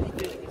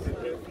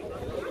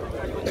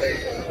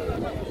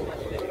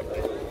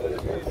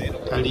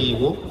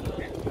kaliwo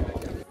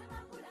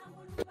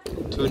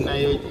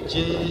tunayo J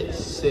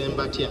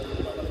Sembatya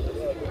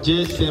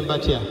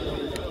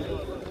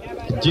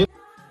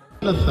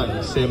Jonathan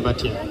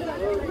Sembatya.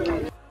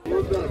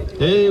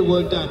 Hey,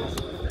 well done.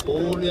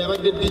 Ono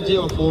yabadde DJ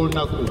waffe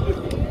olunaku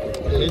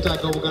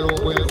yeetaaga obugalo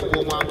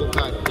bw'omwangu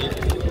kadde.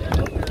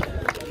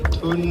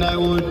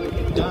 Tunayo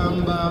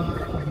Damba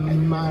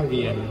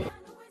Marian.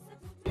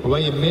 Oba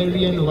ye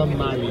Marian oba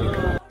Marian.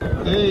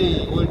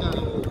 Hey, well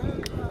done.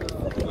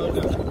 Well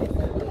done.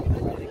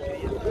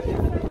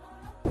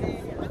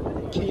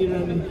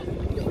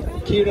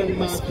 Kieran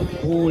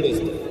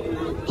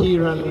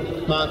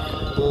Mark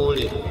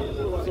Bole.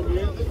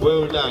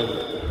 Well done.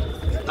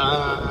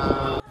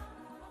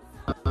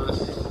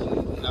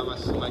 Now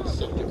smart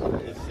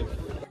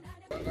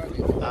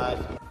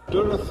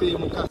Dorothy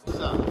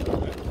Mukasa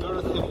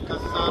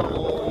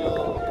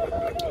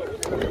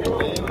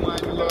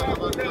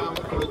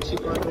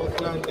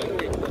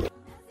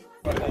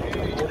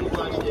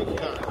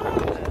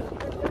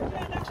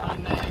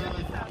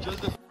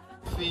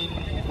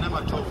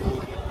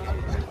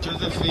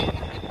Josephine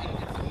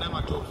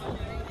Namatofu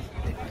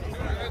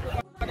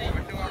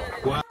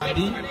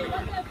Wadi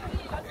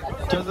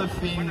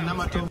Josephine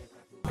Namatofu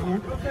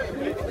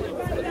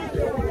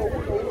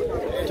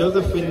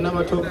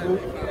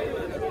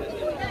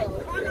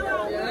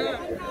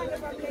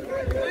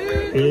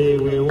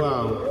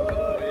wow.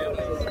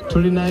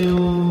 Tulinayo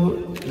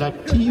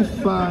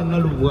Latifa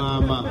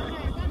Nalubwama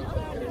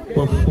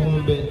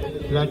Wafumbe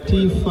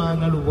Latifa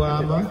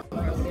Nalubwama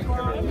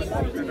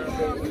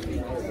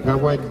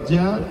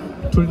Gawajja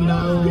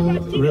tulinayo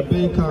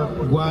Rebecca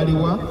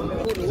Gwaliwa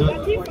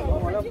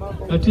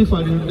Latifa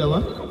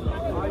alirudawa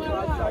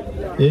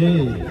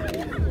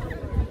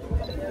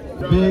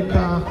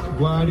Rebecca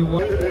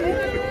Gwaliwa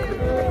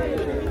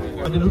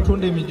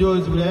Lutonde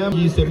emijozi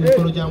bulayamuyise mu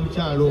mikono gya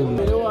mukyalo ono.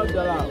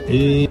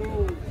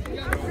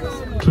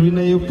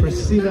 Tulinayo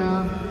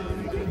Priscilla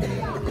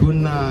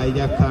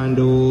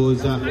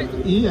Yakandooza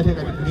ate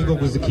kati kulinga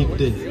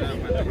oguzikidde.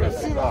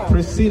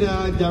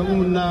 Priscilla jangu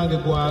munnange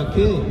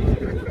gwake.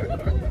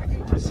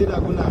 Priscilla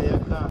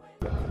gunayaka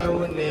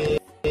ne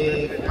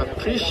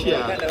Patricia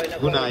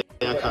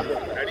gunayaka.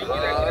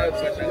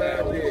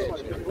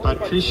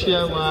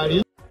 Patricia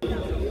wali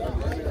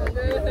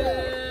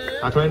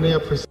atwalinayo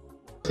Priscilla.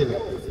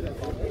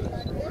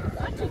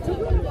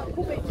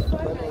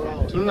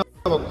 Tulina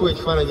abakuba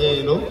ekifaananyi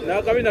eno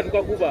n'akabina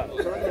tukakuba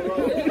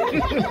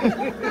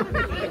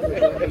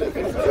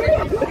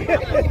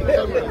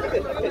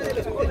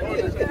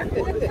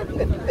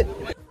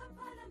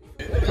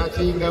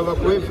kati nga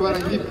bakuba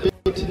ekifaananyi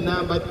Betty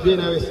namba jwe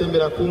nawe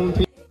sembera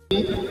kumpi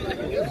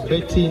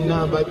Betty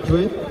namba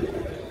jwe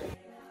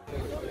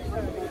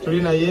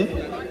tulinaye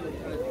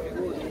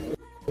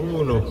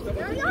uno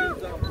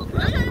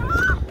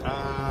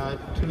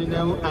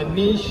tulinayo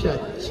Anisha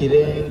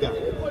Chirenga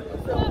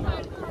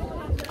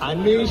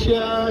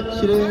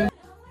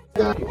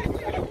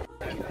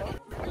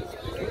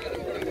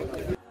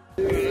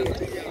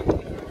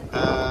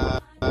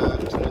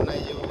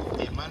tulinayo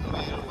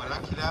Emmanuel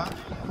Walakira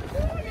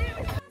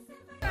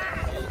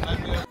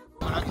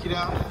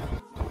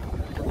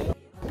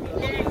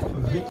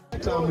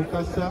Victor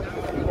Mukasa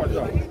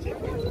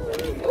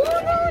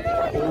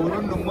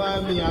ono nno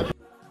mwami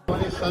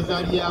atwala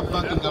essaza lya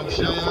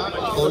Buckinghamshire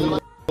oyo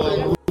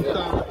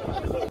wamuluka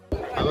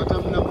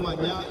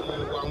abatamunamumanya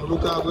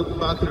wamuluka gwe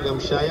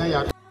Buckinghamshire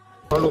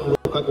yatwala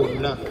omuluka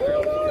gonna.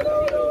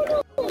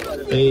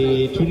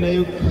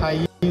 Tulinayo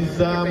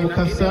Kaiza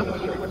Mukasa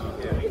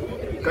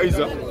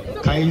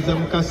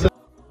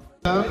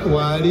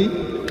wali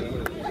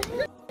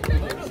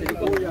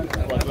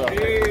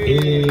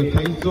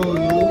Kaiza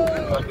oyo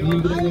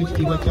atuyimbirayo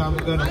ekitiibwa kya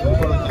Buganda ku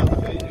mukolo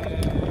gyaffe.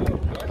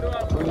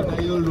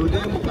 Tulinayo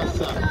Lule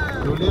Mukasa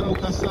Lule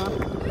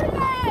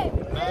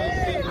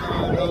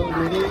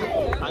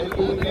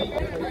Ayubi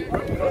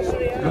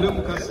Lule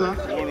Mukasa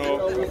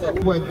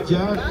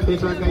wajja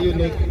twetaagayo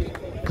ne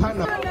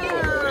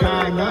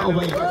Kana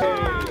oba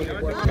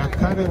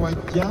Yakane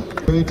wajja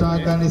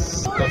twetaaga ne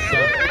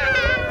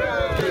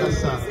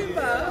Kasa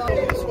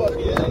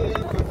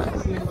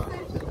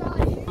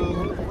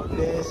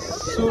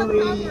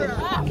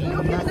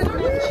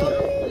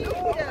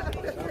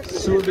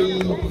Suri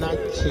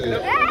Nachi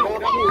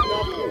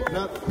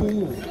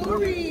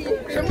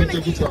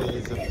Kitu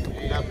kiteleza.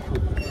 Naku.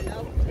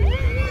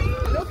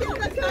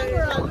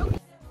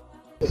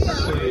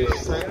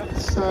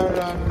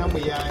 Sara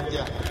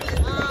Namuyanja.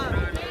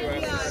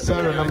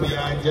 Sara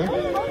Namuyanja.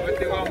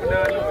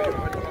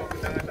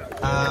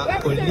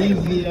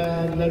 Olivia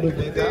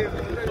Nalubega.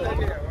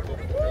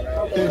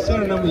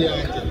 Sara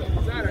Namuyanja.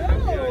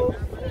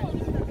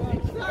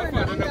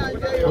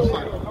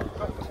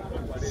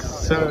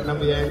 Sara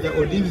Namuyanja.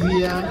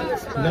 Olivia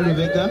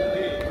Nalubega.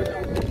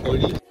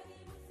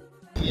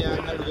 Olivia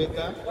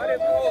Nalubega.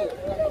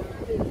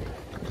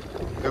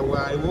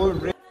 Kawaiwo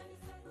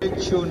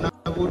Rachel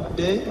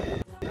Nabudde.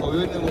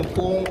 Oyo ne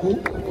mukungu.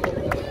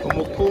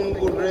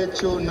 Omukungu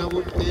Rachel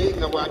Nabudde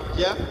nga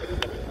bw'ajja.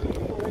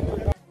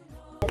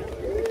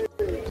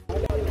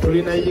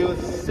 Tulinayo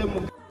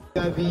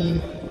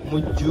Semugabi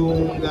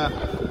Mujunga.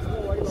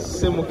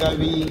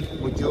 Semugabi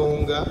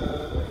Mujunga.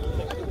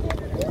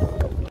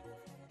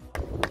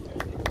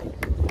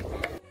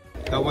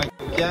 Nga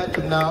bw'ajja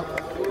tuna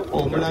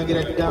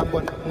omulangira Damba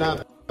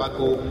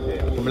Nabago.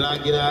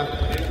 Omulangira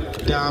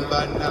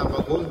Damba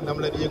Nabago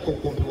namulabyeko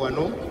kumpi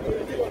wano.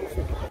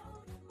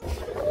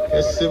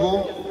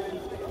 Essebo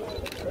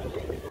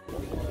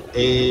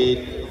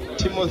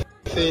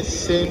Timothy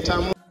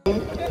Sentamu.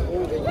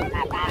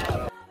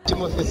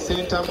 Timothy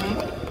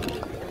Sentamu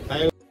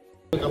naye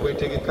nga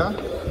bwetegeka.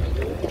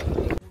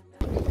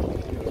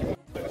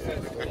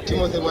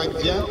 Timothy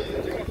bw'ajja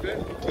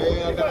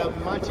tweyagala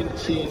Martin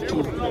Kintu.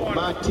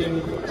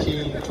 Martin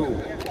Kintu.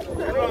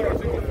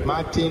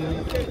 Martin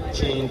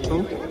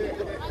Kintu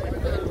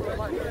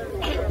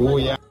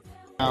wuuyo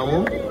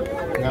awo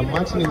nga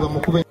Martin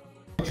bw'amukuba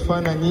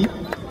ekifaananyi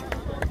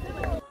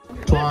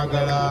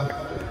twagala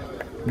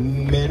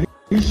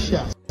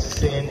Merisha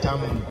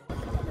Sentamu.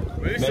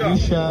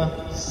 Merisha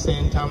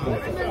Sentamu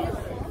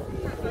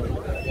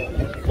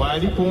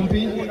wali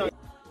kumpi.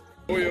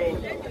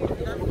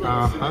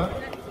 Aha.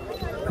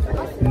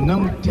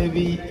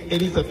 Namutebi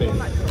Elizabeth.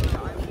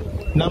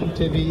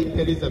 Namutebi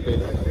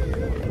Elizabeth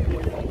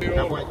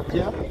nga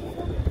bw'ajja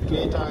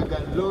twetaaga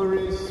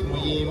Lawrence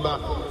Muyimba.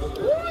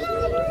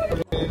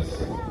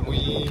 Lawrence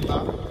Muyimba.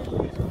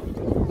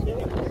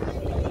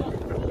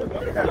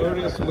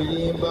 Lawrence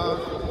Muyimba.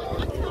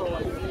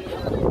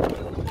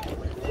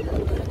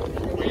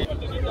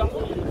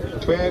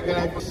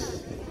 Twagala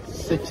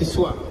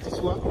Sekiswa.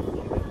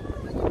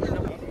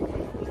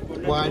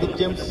 Wali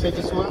James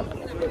Sekiswa.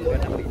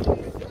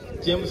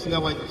 James nga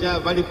bw'ajja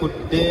bali ku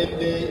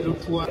ddembe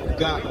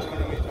Lutwaga.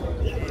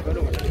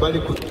 Bali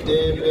ku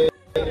ddembe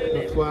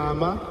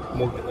Lutwama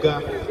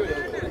Mugga.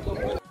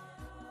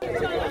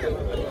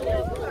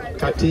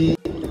 Kati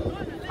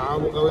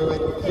abo nga bwe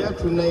bajja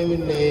tunayo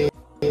ne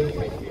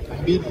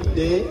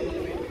Mbidde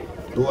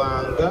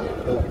Lwanga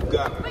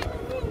Mugga.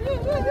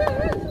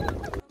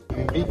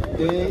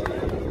 Mbidde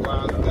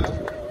Lwanga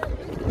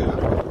Mugga.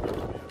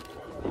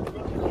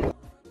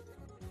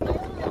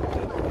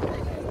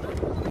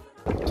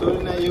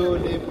 Tulinayo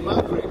ne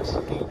Margaret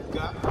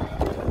Mugga.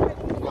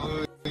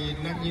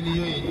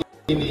 Nannyiniyo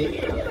yennyini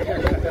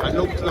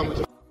alina okutula mu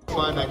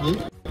kifaananyi.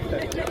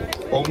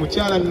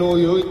 Omukyala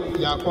n'oyo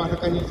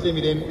yakwatakanyiza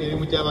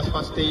emirimu gy'aba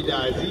first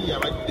aiders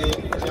yabadde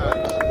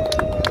mukyala.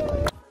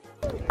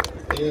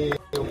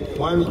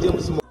 Mwami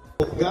James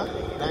Mugga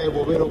naye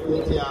bw'obeera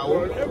okumpi awo.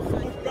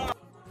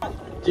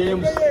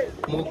 James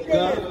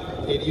Mugga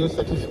eriyo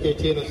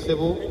certificate eno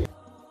ssebo.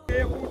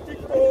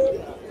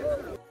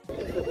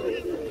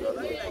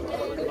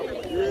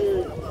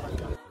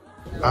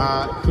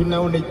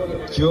 Tulinawo ne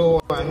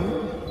Joan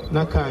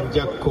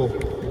Nakanjako.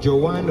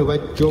 Joan oba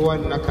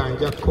Joan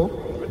Nakanjako.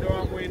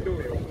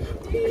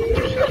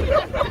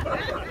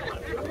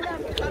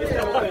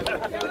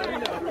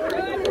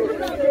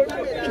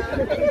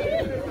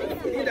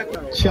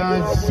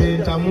 Charles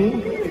Sentamu.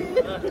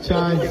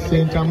 Charles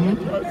Sentamu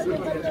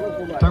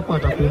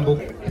takwata kumbo.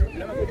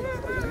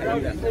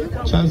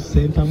 Charles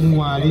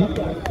Sentamu wali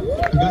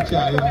nga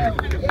kyayomu.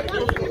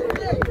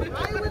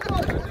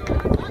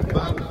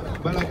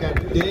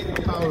 Balagadde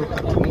Paul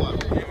Katumwa.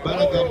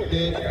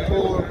 Balagadde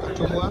Paul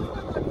Katumwa.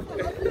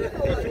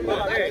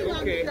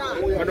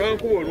 Wano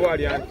wankuba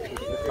olwali anti.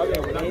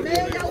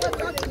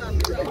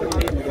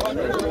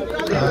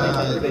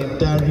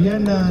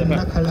 Dariana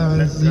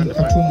Nakalanzi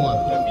Katumwa.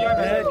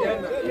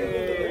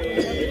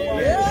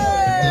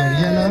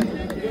 Dariana.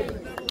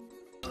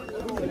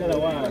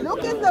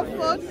 Look at the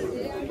foot.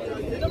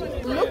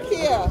 Look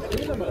here.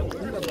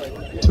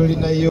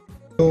 Tulinayo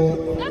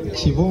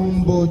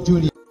Kibombo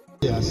Julius.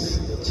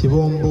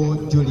 Kibombo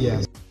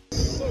Julius.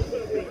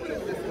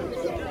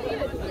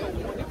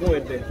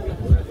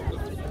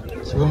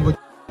 Kibombo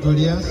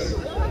Julius.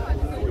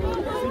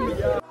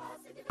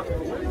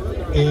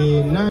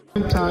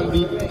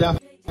 Nantambi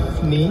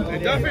Daphne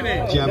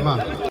Jama.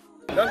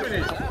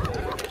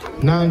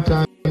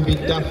 Nantambi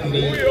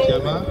Daphne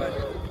Jama.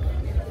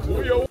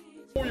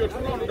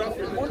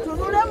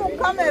 Mutunule mu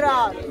kamera.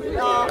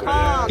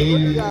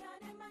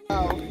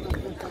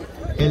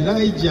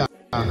 Elijah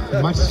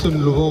Matson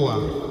Lubowa.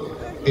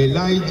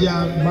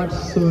 Elijah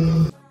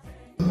Matson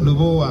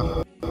Lubowa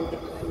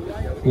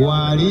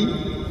Wali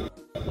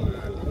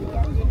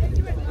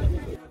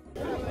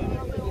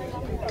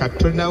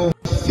Katrina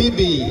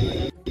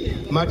Phoebe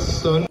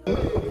Matson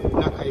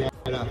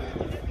Nakayala.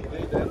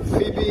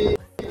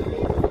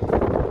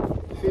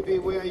 Phoebe,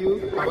 where are you?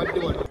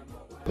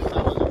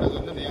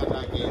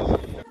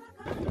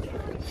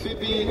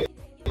 Phoebe,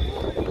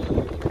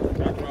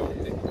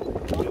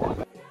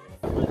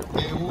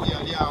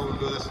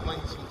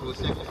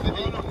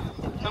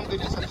 come get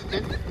your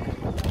certificate.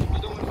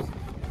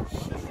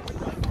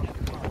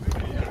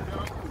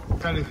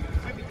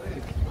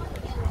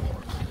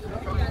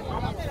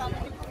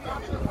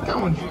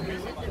 Come on.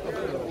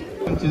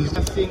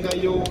 Singer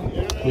yo,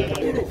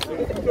 and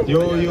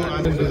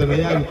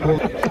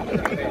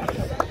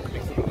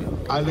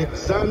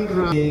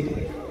Alexandra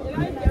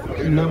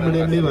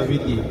Namleme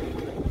Babidi.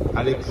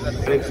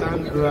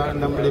 Alexandra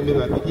Namleme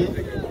Babidi.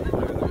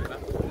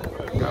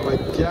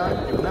 Kawaja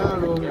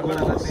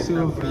Narongo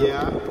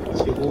Sylvia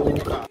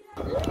Chibuka.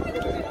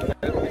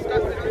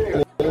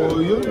 Oh,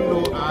 you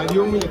know,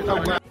 Ayumi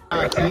Kabaka.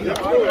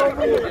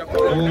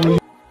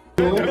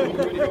 Oh,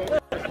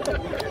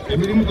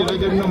 Emily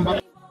Delagan number.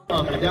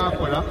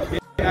 Yakola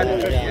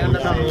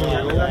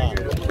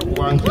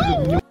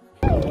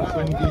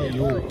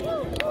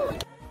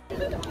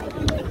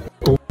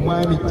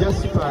Omwami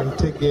Jasper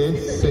Ntege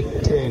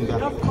Setenda.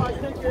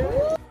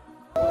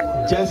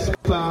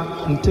 Jasper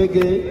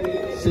Ntege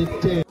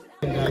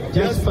Setenda.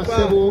 Jasper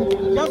Sebo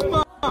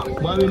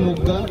Mwami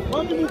Muga.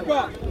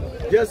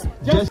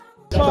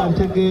 Jasper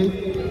Ntege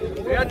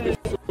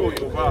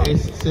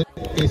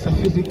a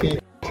certificate.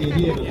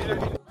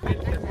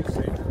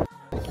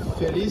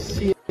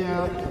 Felicia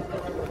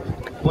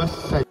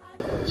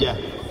Wasaja.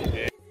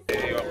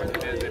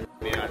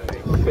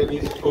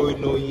 Felix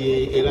Oinoye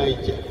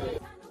Elijah.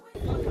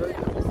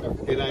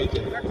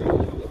 Elijah,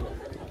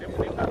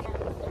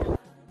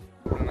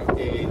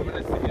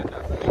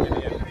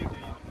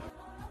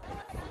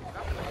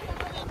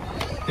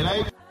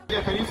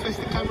 can you face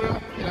the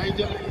camera?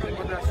 Elijah,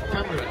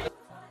 camera.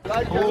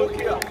 Oh.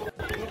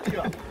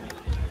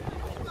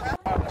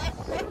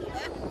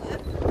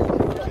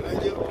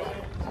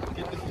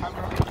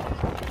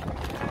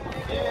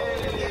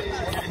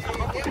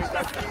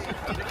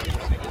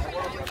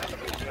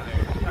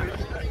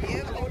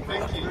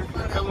 Thank you.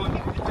 Come on,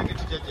 take it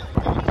to Jaja.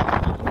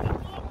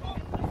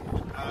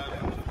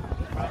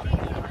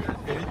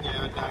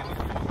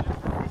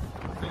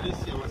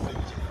 Felicia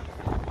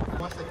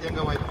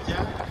Wasajanga Waja,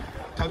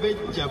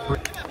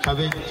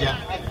 Kabeja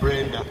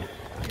Brenda.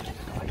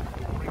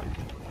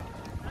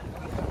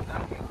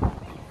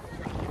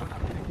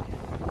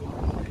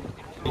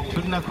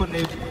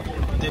 Tunakone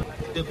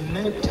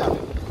Debneta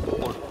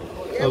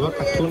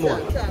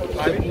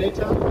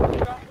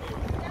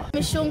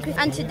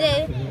And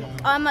today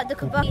I'm at the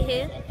Kabaka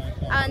here,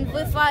 and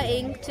we're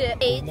fighting to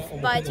AIDS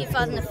by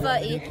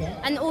 2030,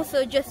 and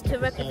also just to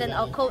represent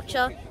our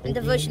culture and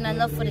devotion and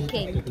love for the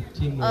King.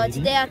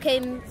 Today I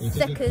came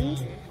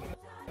second,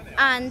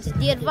 and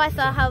the advice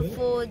I have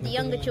for the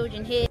younger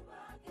children here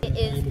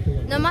is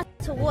no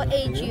matter what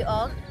age you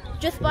are,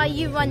 just by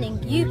you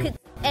running, you could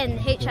end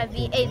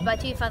HIV/AIDS by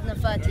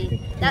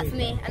 2030. That's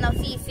me, and I'll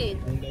see you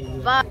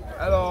soon. Bye.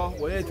 Hello,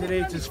 we're here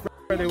today to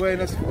spread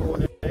awareness for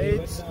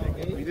AIDS.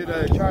 We did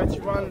a charity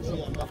run.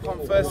 I've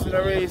come first in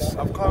the race.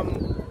 I've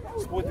come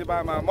supported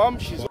by my mum.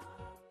 She's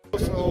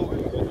also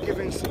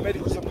giving some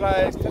medical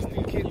supplies,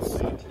 testing kits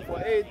for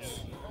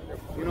AIDS.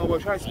 You know, we're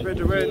trying to spread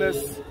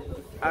awareness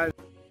and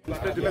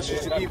spread the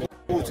message to people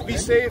to be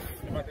safe.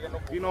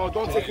 You know,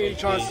 don't take any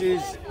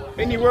chances.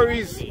 Any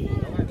worries,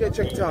 get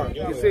checked out.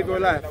 You can save your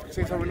life,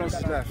 save someone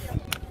else's life.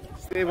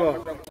 Stay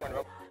well.